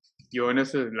on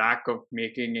Jonas's lack of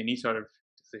making any sort of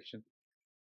decision.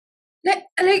 like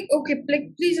okay, like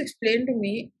please explain to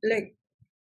me. Like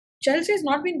Chelsea has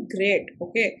not been great.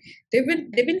 Okay, they've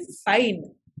been fine.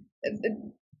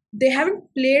 They haven't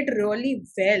played really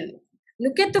well.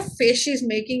 Look at the face she's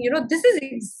making. This is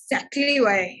exactly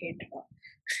why I hate her.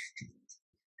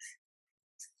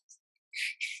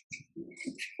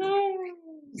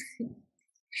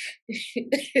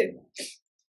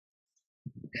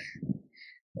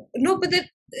 No, but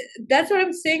that's what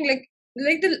I'm saying.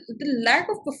 Like the lack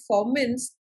of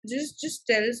performance just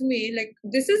tells me, like,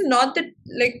 this is not the,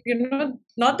 like,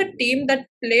 not the team that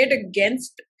played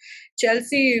against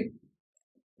Chelsea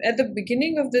at the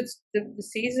beginning of the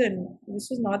season.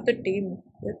 This is not the team.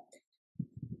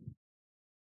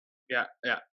 Yeah,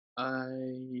 I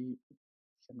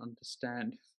can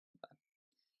understand.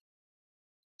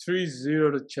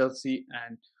 3-0 to Chelsea,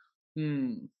 and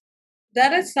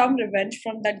That is some revenge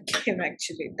from that game.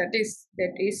 Actually, that is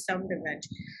some revenge.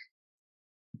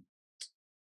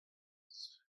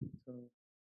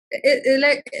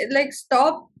 Like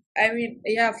stop. I mean,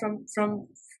 yeah, from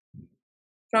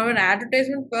an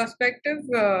advertisement perspective,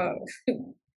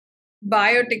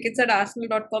 buy your tickets at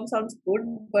arsenal.com sounds good,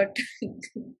 but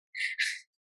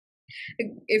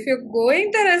if you're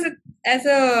going there as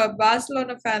a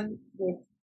Barcelona fan, good.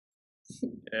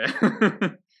 yeah.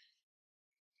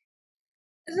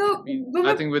 So,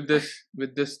 I think with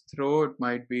this throw, it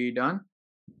might be done.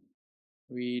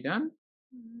 We done.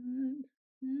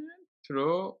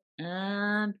 Throw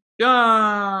and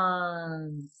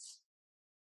done.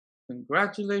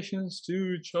 Congratulations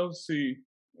to Chelsea,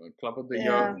 Club of the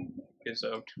Year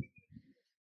deserved.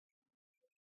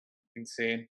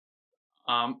 Insane.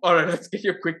 All right, let's get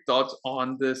your quick thoughts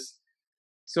on this.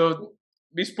 So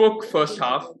we spoke first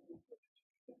half.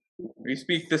 We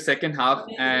speak the second half,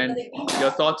 and your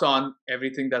thoughts on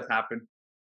everything that's happened.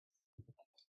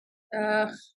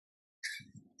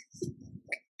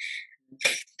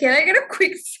 Can I get a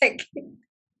quick second?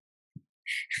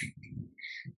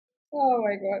 Oh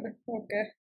my god. Okay.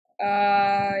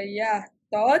 Yeah.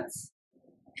 Thoughts?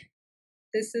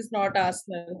 This is not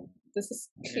Arsenal. This is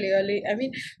clearly, I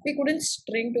mean, we couldn't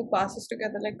string two passes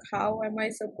together. Like, how am I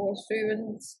supposed to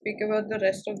even speak about the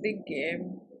rest of the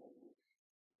game?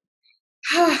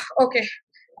 Okay.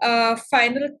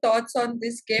 Final thoughts on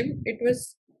this game. It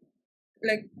was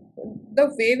like the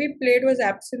way we played was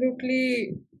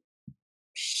absolutely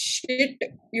shit,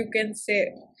 you can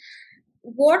say.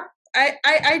 What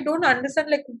I don't understand,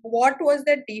 like, what was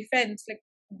their defense? Like,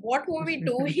 what were we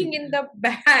doing in the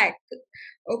back?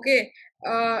 Okay.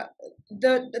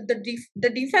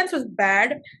 The defense was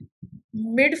bad.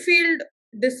 Midfield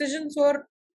decisions were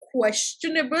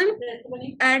questionable,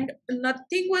 and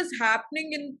nothing was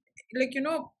happening in, like,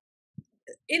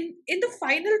 in the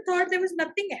final third. There was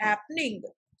nothing happening.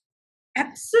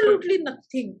 Absolutely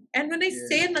nothing. And when I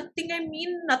say nothing, I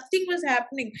mean nothing was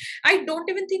happening. I don't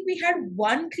even think we had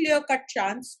one clear cut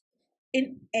chance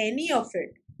in any of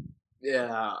it.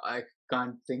 Yeah, I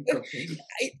can't think of it.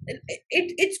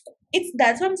 It's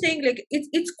that's what I'm saying. Like,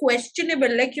 it's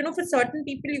questionable. Like, for certain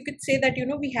people, you could say that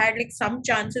we had like some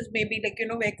chances, maybe, like,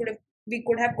 where could have we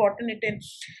could have gotten it in.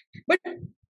 But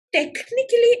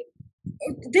technically,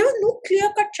 there was no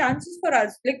clear-cut chances for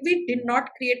us. Like, we did not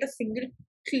create a single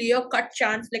clear-cut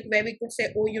chance, like where we could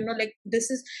say, oh, like this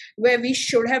is where we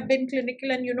should have been clinical,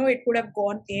 and it could have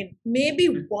gone in. Maybe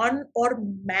one or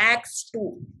max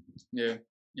two. Yeah.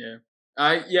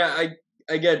 I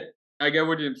get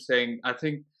what you're saying. I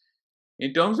think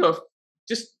in terms of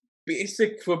just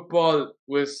basic football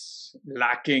was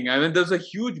lacking. I mean, there's a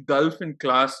huge gulf in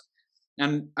class,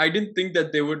 and I didn't think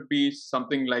that there would be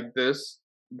something like this,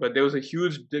 but there was a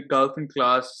huge gulf in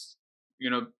class.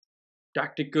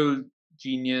 Tactical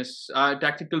genius,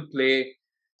 tactical play,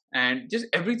 and just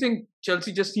everything.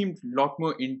 Chelsea just seemed a lot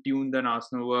more in tune than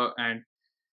Arsenal were, and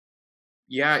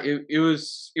yeah, it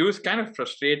was kind of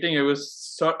frustrating. It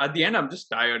was at the end, I'm just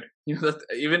tired. That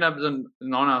even as a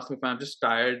non-Arsenal fan, I'm just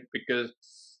tired because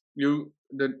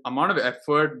the amount of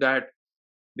effort that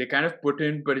they kind of put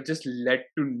in, but it just led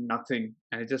to nothing,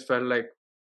 and it just felt like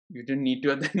you didn't need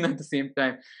to. And then at the same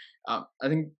time, I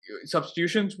think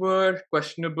substitutions were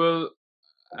questionable.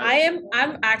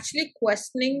 I'm actually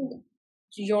questioning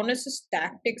Jonas's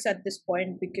tactics at this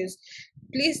point, because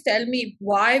please tell me,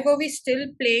 why were we still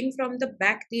playing from the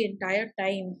back the entire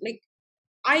time? Like,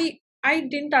 I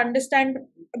didn't understand.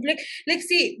 Like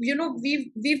see,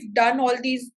 we've done all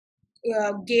these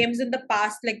games in the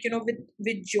past, like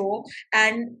with Joe,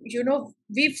 and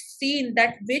we've seen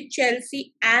that with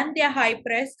Chelsea and their high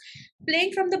press,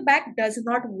 playing from the back does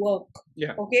not work.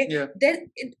 Yeah. Okay. Yeah.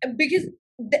 Because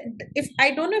if I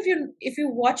don't know if you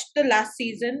watched the last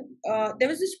season, there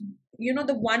was this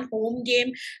the one home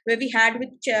game where we had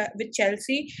with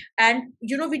Chelsea, and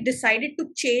we decided to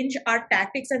change our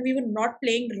tactics, and we were not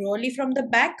playing really from the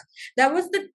back. That was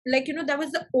that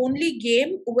was the only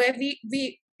game where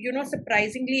we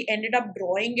surprisingly ended up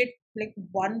drawing it like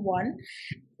 1-1.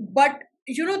 But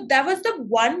that was the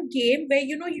one game where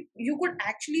you could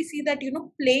actually see that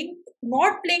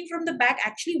not playing from the back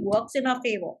actually works in our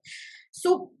favor.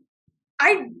 So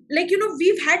I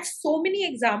we've had so many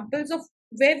examples of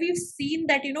where we've seen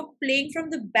that playing from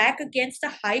the back against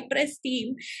a high press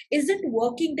team isn't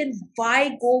working. Then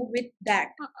why go with that?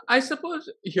 I suppose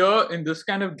here in this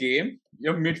kind of game,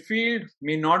 your midfield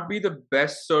may not be the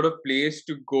best sort of place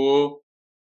to go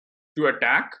to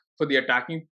attack for the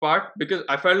attacking part, because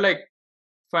I felt like,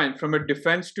 fine, from a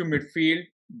defense to midfield,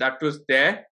 that was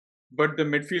there, but the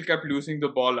midfield kept losing the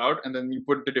ball out, and then you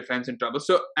put the defense in trouble.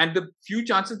 So, and the few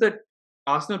chances that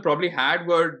Arsenal probably had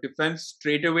were defense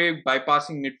straight away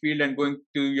bypassing midfield and going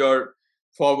to your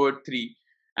forward three.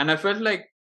 And I felt like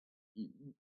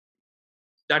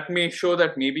that may show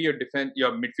that maybe your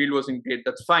midfield wasn't great.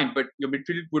 That's fine, but your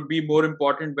midfield would be more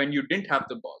important when you didn't have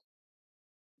the ball,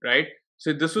 right?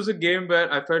 So this was a game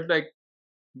where I felt like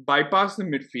bypass the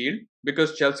midfield,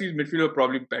 because Chelsea's midfield were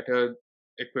probably better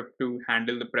equipped to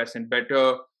handle the press and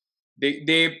better.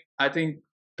 They I think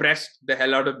pressed the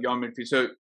hell out of your midfield. So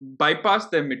bypass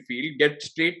their midfield, get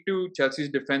straight to Chelsea's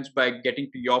defense by getting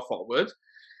to your forwards,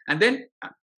 and then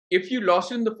if you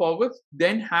lost in the forwards,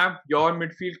 then have your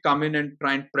midfield come in and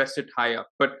try and press it high up.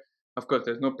 But of course,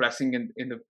 there's no pressing in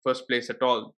the first place at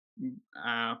all.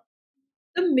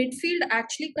 The midfield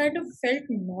actually kind of felt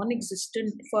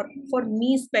non-existent for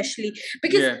me, especially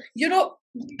because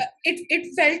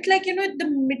it felt like the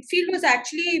midfield was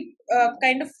actually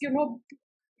kind of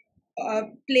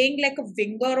playing like a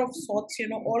winger of sorts,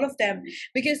 all of them,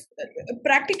 because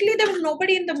practically there was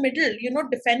nobody in the middle,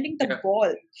 defending the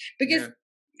ball, because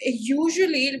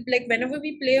usually, like, whenever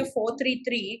we play a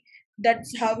 4-3-3,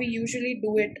 that's how we usually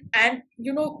do it. And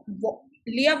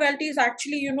Leah Welty is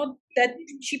actually that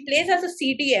she plays as a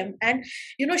CDM, and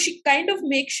she kind of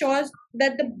makes sure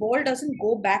that the ball doesn't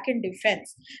go back in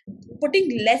defense, putting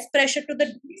less pressure for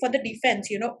the defense,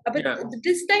 but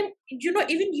this time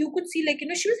even you could see, like,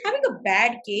 she was having a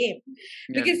bad game,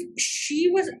 because she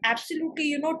was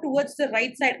absolutely towards the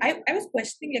right side. I was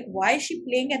questioning, like, why is she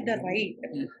playing at the right?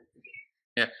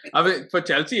 I mean, for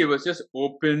Chelsea, it was just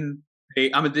open.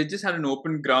 I mean, they just had an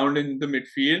open ground in the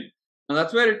midfield, and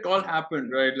that's where it all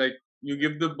happened, right? Like, you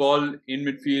give the ball in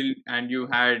midfield, and you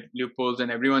had loopholes, and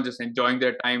everyone just enjoying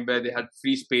their time where they had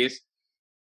free space,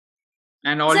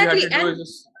 and all you had to do is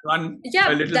just run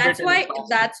a little bit.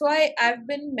 That's why I've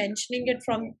been mentioning it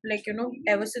from, like,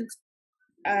 ever since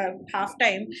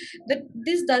halftime, that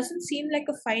this doesn't seem like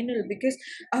a final, because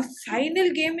a final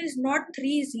game is not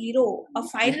 3-0. A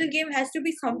final game has to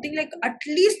be something like at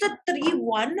least a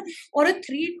 3-1 or a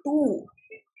 3-2.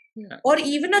 Yeah. Or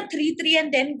even a 3-3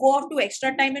 and then go off to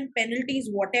extra time and penalties,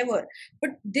 whatever.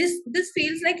 But this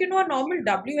feels like, you know, a normal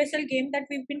WSL game that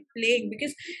we've been playing,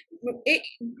 because it,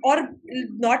 or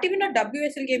not even a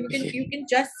WSL game. You can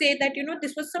just say that, you know,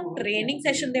 this was some training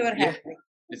session they were Yeah. having.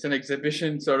 It's an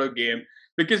exhibition sort of game,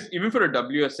 because even for a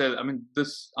WSL, I mean,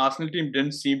 this Arsenal team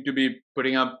didn't seem to be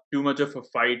putting up too much of a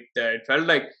fight there. It felt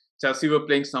like Chelsea were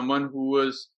playing someone who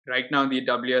was right now in the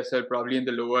WSL, probably in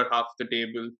the lower half of the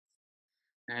table.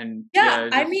 And Yeah,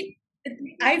 I just, mean,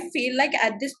 I feel like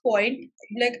at this point,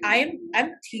 like I'm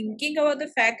thinking about the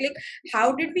fact, like,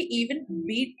 how did we even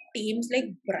beat teams like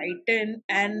Brighton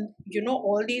and, you know,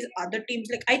 all these other teams?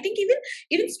 Like, I think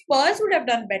even Spurs would have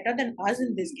done better than us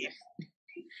in this game.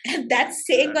 And that's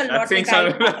saying a that's lot. saying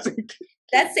Like, something.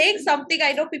 that's saying something.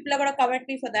 I know people are gonna come at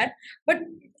me for that, but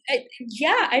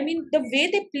yeah, I mean, the way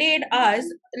they played us,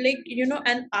 like, you know,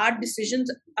 and our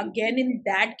decisions again in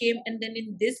that game and then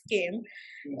in this game,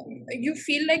 you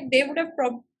feel like they would have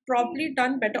probably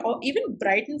done better, or even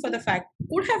Brighton for the fact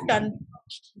could have done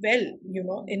well, you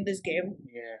know, in this game.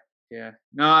 Yeah.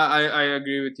 No, I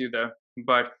agree with you there,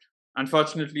 but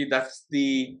unfortunately, that's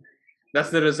the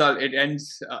result. It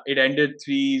ended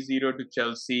 3-0 to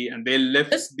Chelsea, and they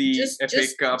lift Just, the FA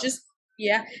Cup.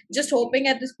 yeah, just hoping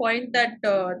at this point that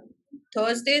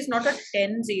Thursday is not a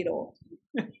 10-0.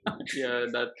 Yeah,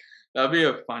 that'll be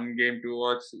a fun game to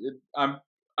watch.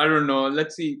 I don't know.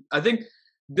 Let's see. I think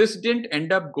this didn't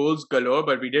end up goals galore,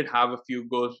 but we did have a few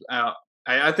goals.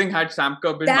 I think had Sam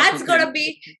Kerr been much That's more gonna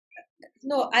be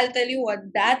no. I'll tell you what.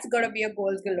 That's gonna be a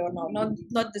goals galore now.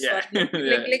 Not this yeah, one.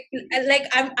 yeah. Like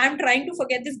I'm trying to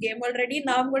forget this game already.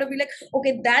 Now I'm gonna be like,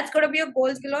 okay, that's gonna be a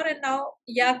goals galore. And now,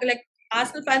 yeah, like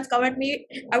Arsenal fans come at me.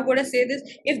 I'm gonna say this.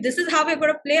 If this is how we're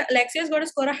gonna play, Alexia is gonna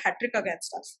score a hat trick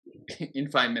against us In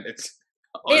 5 minutes.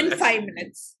 Or in less. 5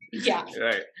 minutes. Yeah.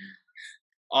 Right.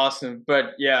 Awesome.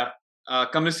 But yeah,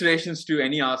 commiserations to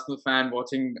any Arsenal fan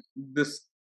watching this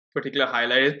particular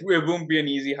highlight. It won't be an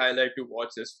easy highlight to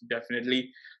watch this,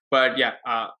 definitely. But yeah,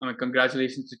 I mean,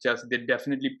 congratulations to Chelsea. They're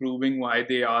definitely proving why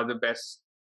they are the best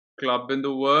club in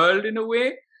the world in a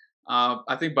way.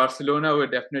 I think Barcelona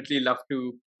would definitely love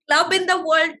to. Club in the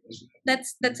world.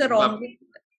 That's a wrong.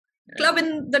 Club Yeah.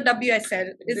 in the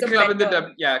WSL is The a club better. in the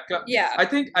club. Yeah. I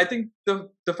think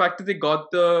the fact that they got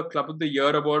the Club of the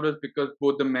Year award was because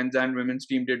both the men's and women's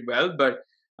team did well. But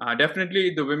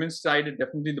definitely the women's side is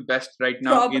definitely the best right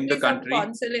now Probably in the country. Some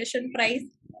consolation prize.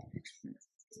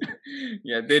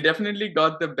 Yeah, they definitely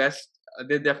got the best.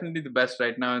 They're definitely the best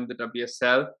right now in the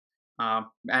WSL,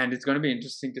 and it's going to be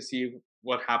interesting to see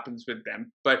what happens with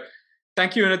them. But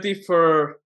thank you, Unnati,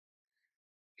 for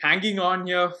hanging on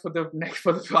here for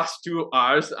the past 2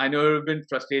 hours. I know it would have been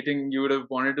frustrating. You would have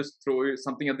wanted to throw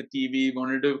something at the TV,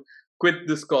 wanted to quit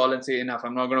this call and say enough,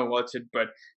 I'm not going to watch it. But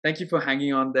thank you for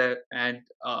hanging on there and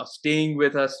staying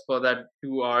with us for that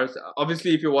 2 hours.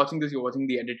 Obviously, if you're watching this, you're watching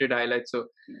the edited highlights, so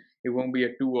it won't be a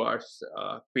 2 hours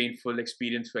painful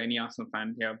experience for any Arsenal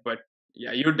fan here. But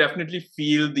yeah, you definitely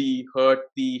feel the hurt,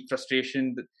 the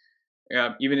frustration,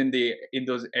 even in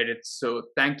those edits. So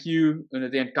thank you,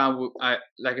 Unnati, and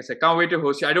like I said, can't wait to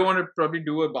host you. I don't want to probably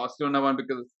do a Barcelona one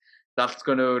because that's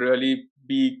going to really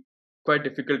be quite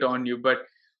difficult on you, but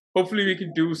hopefully we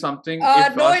can do something.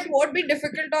 No, it won't be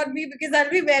difficult on me because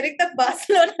I'll be wearing the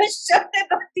Barcelona shirt and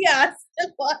not the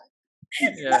Arsenal one.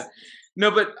 Yeah. No,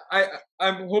 but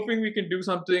I'm hoping we can do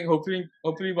something.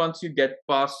 Hopefully once you get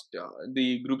past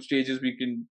the group stages, we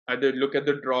can either look at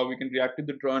the draw, we can react to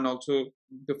the draw, and also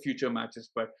the future matches.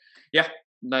 But yeah,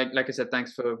 like I said,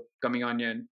 thanks for coming on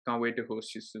here, and can't wait to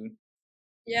host you soon.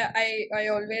 Yeah, I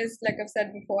always, like I've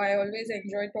said before, I always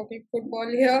enjoy talking football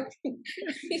here.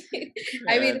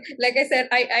 I mean, like I said,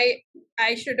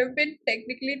 I should have been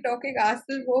technically talking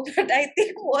Arsenal more, but I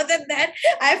think more than that,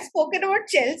 I've spoken about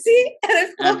Chelsea and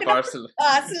I've spoken about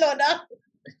Barcelona.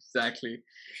 Exactly.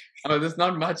 There's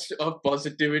not much of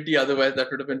positivity, otherwise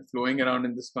that would have been flowing around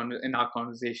in our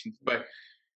conversations. But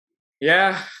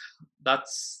yeah,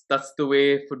 that's the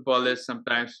way football is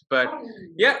sometimes. But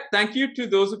yeah, thank you to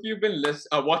those of you who've been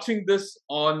watching this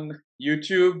on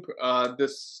YouTube,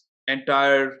 this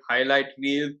entire highlight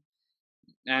reel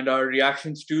and our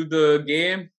reactions to the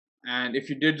game. And if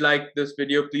you did like this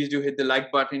video, please do hit the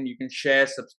like button. You can share,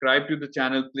 subscribe to the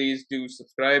channel. Please do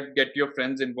subscribe, get your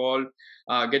friends involved,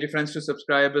 get your friends to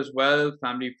subscribe as well,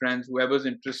 family, friends, whoever's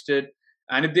interested.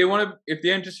 And if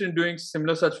they're interested in doing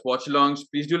similar such watch alongs,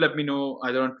 please do let me know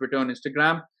either on Twitter or on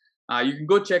Instagram. You can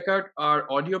go check out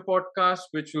our audio podcast,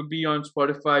 which will be on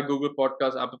Spotify, Google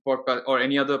Podcasts, Apple Podcasts, or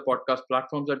any other podcast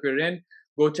platforms that we're in.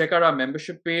 Go check out our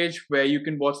membership page where you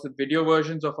can watch the video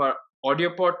versions of our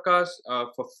audio podcast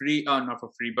for free, not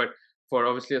for free, but for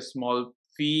obviously a small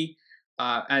fee.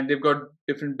 And they've got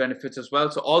different benefits as well.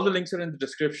 So all the links are in the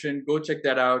description. Go check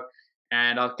that out.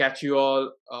 And I'll catch you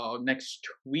all next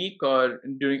week or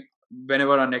during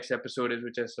whenever our next episode is,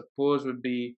 which I suppose would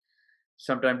be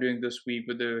sometime during this week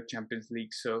with the Champions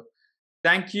League. So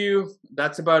thank you.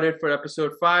 That's about it for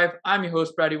episode 5. I'm your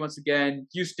host, Praddy, once again.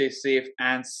 You stay safe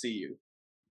and see you.